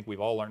housing, and I think we've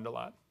all learned a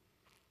lot.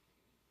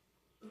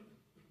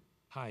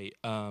 Hi,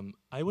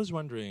 I was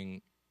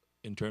wondering,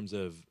 in terms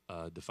of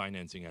the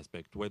financing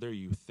aspect, whether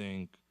you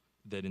think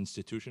that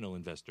institutional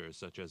investors,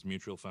 such as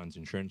mutual funds,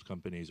 insurance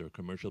companies, or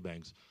commercial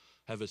banks,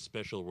 have a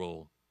special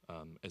role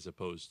as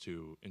opposed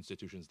to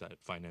institutions that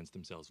finance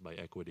themselves by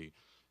equity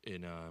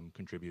in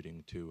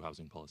contributing to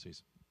housing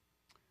policies.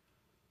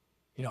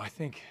 You know, I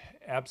think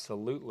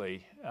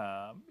absolutely.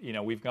 You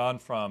know, we've gone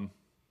from,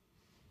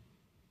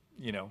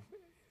 you know,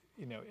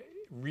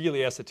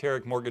 really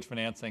esoteric mortgage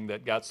financing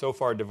that got so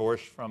far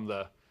divorced from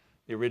the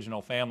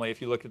original family.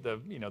 If you look at the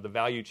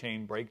value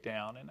chain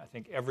breakdown, and I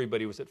think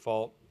everybody was at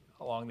fault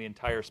along the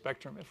entire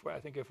spectrum,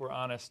 if we're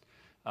honest,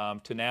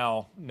 to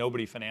now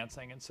nobody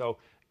financing. And so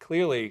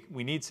clearly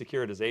we need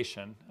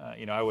securitization.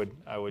 You know,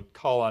 I would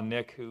call on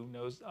Nick, who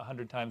knows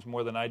 100 times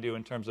more than I do,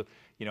 in terms of,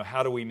 you know,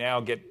 how do we now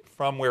get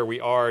from where we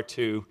are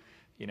to,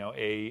 you know,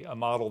 a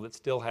model that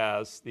still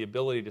has the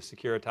ability to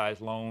securitize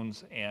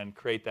loans and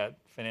create that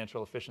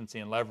financial efficiency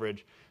and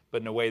leverage,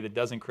 but in a way that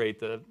doesn't create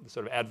the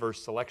sort of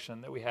adverse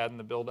selection that we had in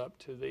the build-up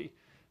to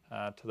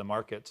the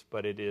markets.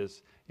 But it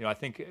is, you know, I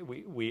think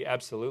we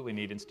absolutely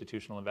need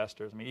institutional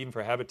investors. I mean, even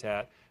for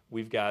Habitat,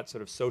 we've got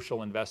sort of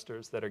social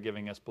investors that are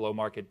giving us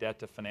below-market debt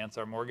to finance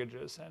our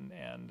mortgages, and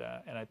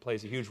it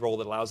plays a huge role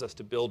that allows us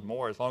to build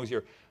more. As long as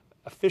you're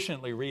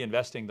efficiently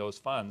reinvesting those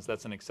funds,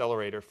 that's an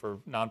accelerator for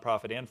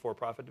nonprofit and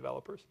for-profit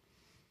developers.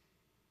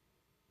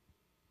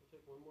 I'll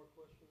take one more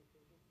question.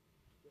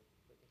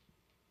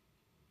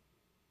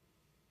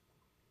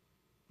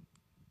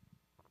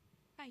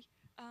 Hi.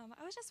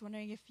 I was just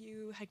wondering if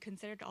you had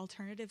considered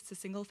alternatives to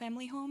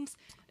single-family homes,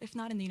 if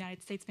not in the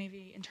United States,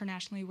 maybe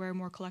internationally, where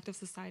more collective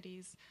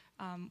societies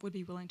would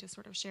be willing to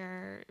sort of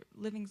share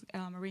living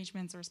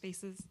arrangements or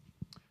spaces.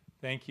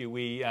 Thank you.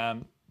 We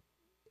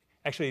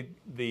actually,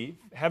 the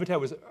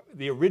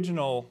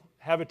original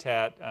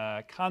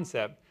Habitat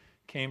concept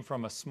came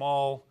from a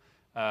small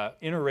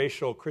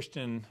interracial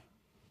Christian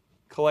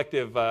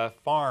collective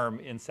farm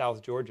in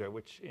South Georgia,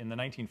 which in the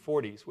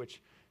 1940s,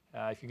 which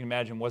if you can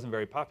imagine wasn't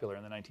very popular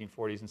in the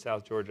 1940s in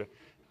South Georgia.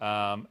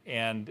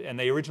 And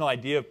the original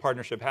idea of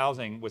partnership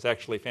housing was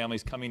actually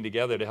families coming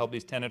together to help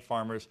these tenant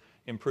farmers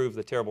improve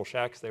the terrible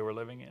shacks they were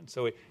living in.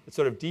 So it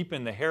sort of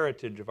deepened the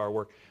heritage of our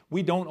work.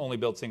 We don't only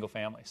build single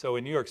family. So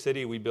in New York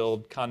City, we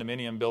build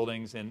condominium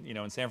buildings, and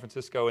in San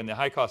Francisco, in the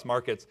high-cost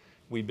markets,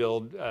 we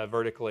build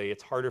vertically.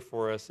 It's harder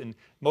for us. In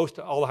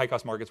all the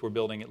high-cost markets, we're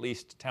building at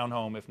least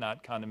townhome, if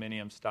not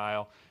condominium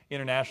style.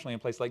 Internationally, in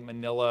places like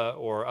Manila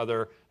or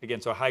other, again,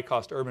 so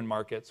high-cost urban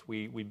markets,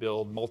 we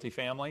build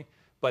multifamily.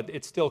 But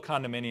it's still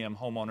condominium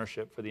home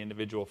ownership for the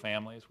individual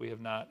families. We have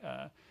not,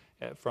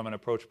 from an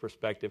approach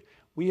perspective,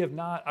 we have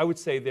not, I would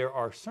say there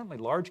are certainly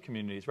large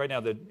communities. Right now,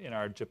 in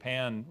our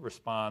Japan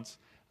response,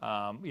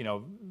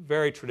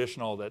 very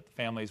traditional that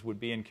families would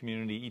be in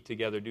community, eat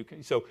together,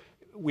 so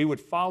we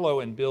would follow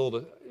and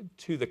build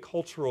to the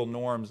cultural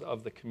norms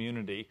of the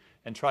community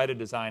and try to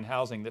design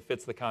housing that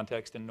fits the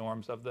context and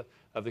norms of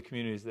the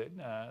communities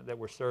that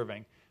we're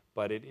serving.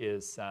 But it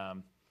is,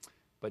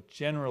 but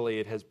generally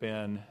it has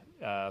been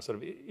sort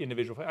of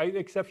individual.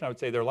 Exception, I would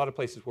say there are a lot of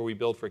places where we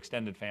build for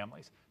extended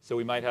families. So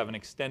we might have an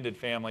extended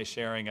family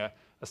sharing a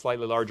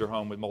slightly larger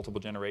home with multiple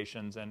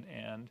generations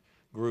and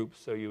groups.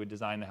 So you would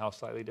design the house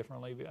slightly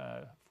differently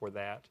for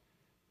that.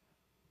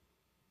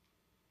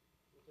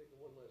 We'll take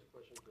one last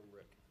question from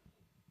Rick.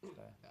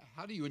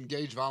 How do you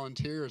engage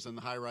volunteers in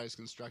the high-rise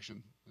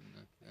construction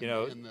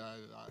in the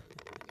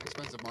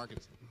expensive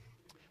markets?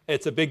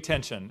 It's a big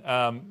tension.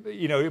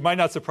 It might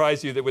not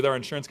surprise you that with our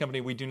insurance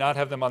company, we do not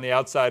have them on the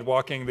outside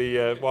walking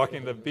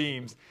the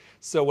beams.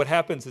 So what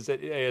happens is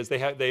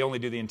they only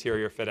do the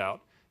interior fit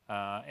out.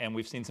 And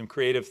we've seen some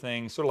creative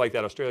things, sort of like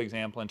that Australia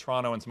example in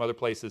Toronto and some other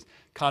places.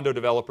 Condo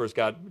developers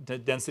got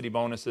density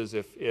bonuses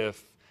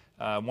if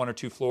one or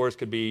two floors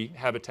could be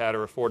habitat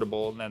or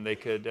affordable, and then they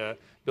could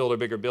build a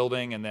bigger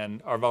building, and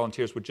then our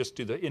volunteers would just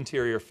do the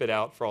interior fit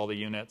out for all the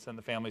units, and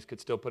the families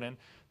could still put in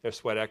their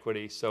sweat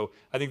equity. So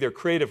I think there are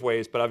creative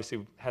ways, but obviously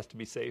it has to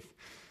be safe.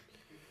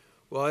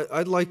 Well,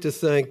 I'd like to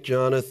thank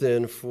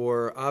Jonathan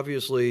for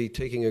obviously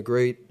taking a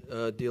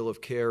great deal of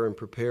care in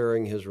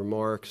preparing his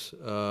remarks,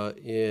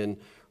 in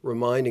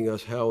reminding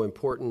us how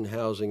important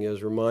housing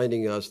is,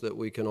 reminding us that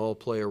we can all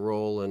play a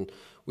role, and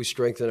we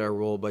strengthen our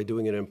role by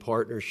doing it in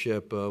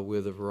partnership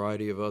with a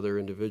variety of other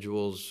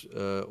individuals,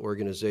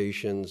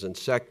 organizations, and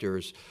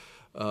sectors.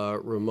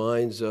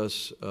 Reminds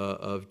us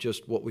of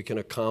just what we can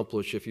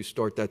accomplish if you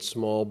start that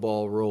small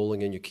ball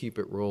rolling and you keep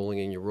it rolling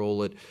and you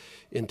roll it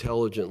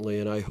intelligently.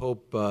 And I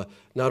hope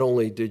not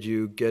only did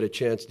you get a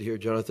chance to hear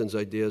Jonathan's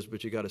ideas,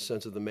 but you got a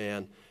sense of the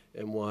man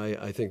and why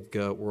I think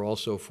we're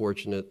also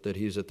fortunate that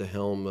he's at the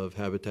helm of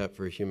Habitat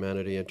for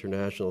Humanity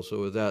International.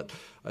 So with that,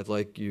 I'd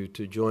like you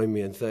to join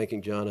me in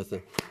thanking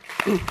Jonathan.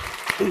 Thank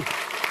you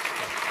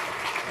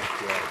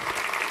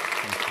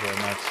very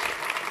much.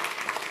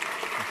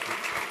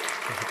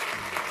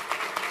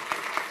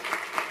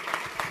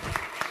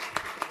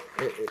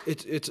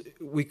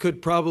 We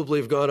could probably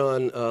have gone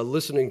on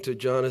listening to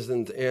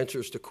Jonathan's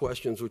answers to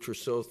questions, which were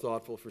so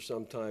thoughtful for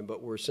some time,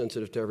 but we're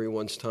sensitive to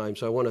everyone's time.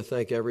 So I want to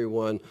thank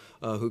everyone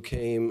who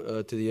came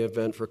to the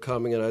event for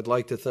coming, and I'd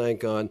like to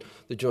thank on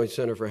the Joint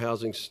Center for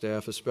Housing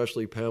staff,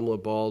 especially Pamela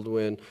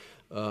Baldwin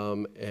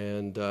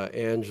and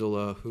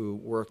Angela, who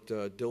worked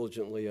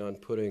diligently on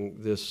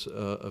putting this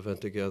event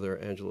together,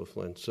 Angela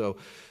Flynn. So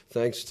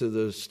thanks to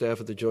the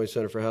staff at the Joint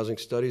Center for Housing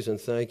Studies, and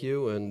thank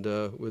you. And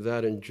with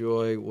that,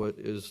 enjoy what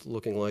is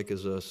looking like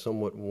is a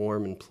somewhat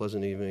warm and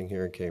pleasant evening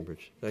here in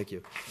Cambridge. Thank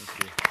you.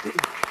 Thank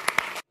you.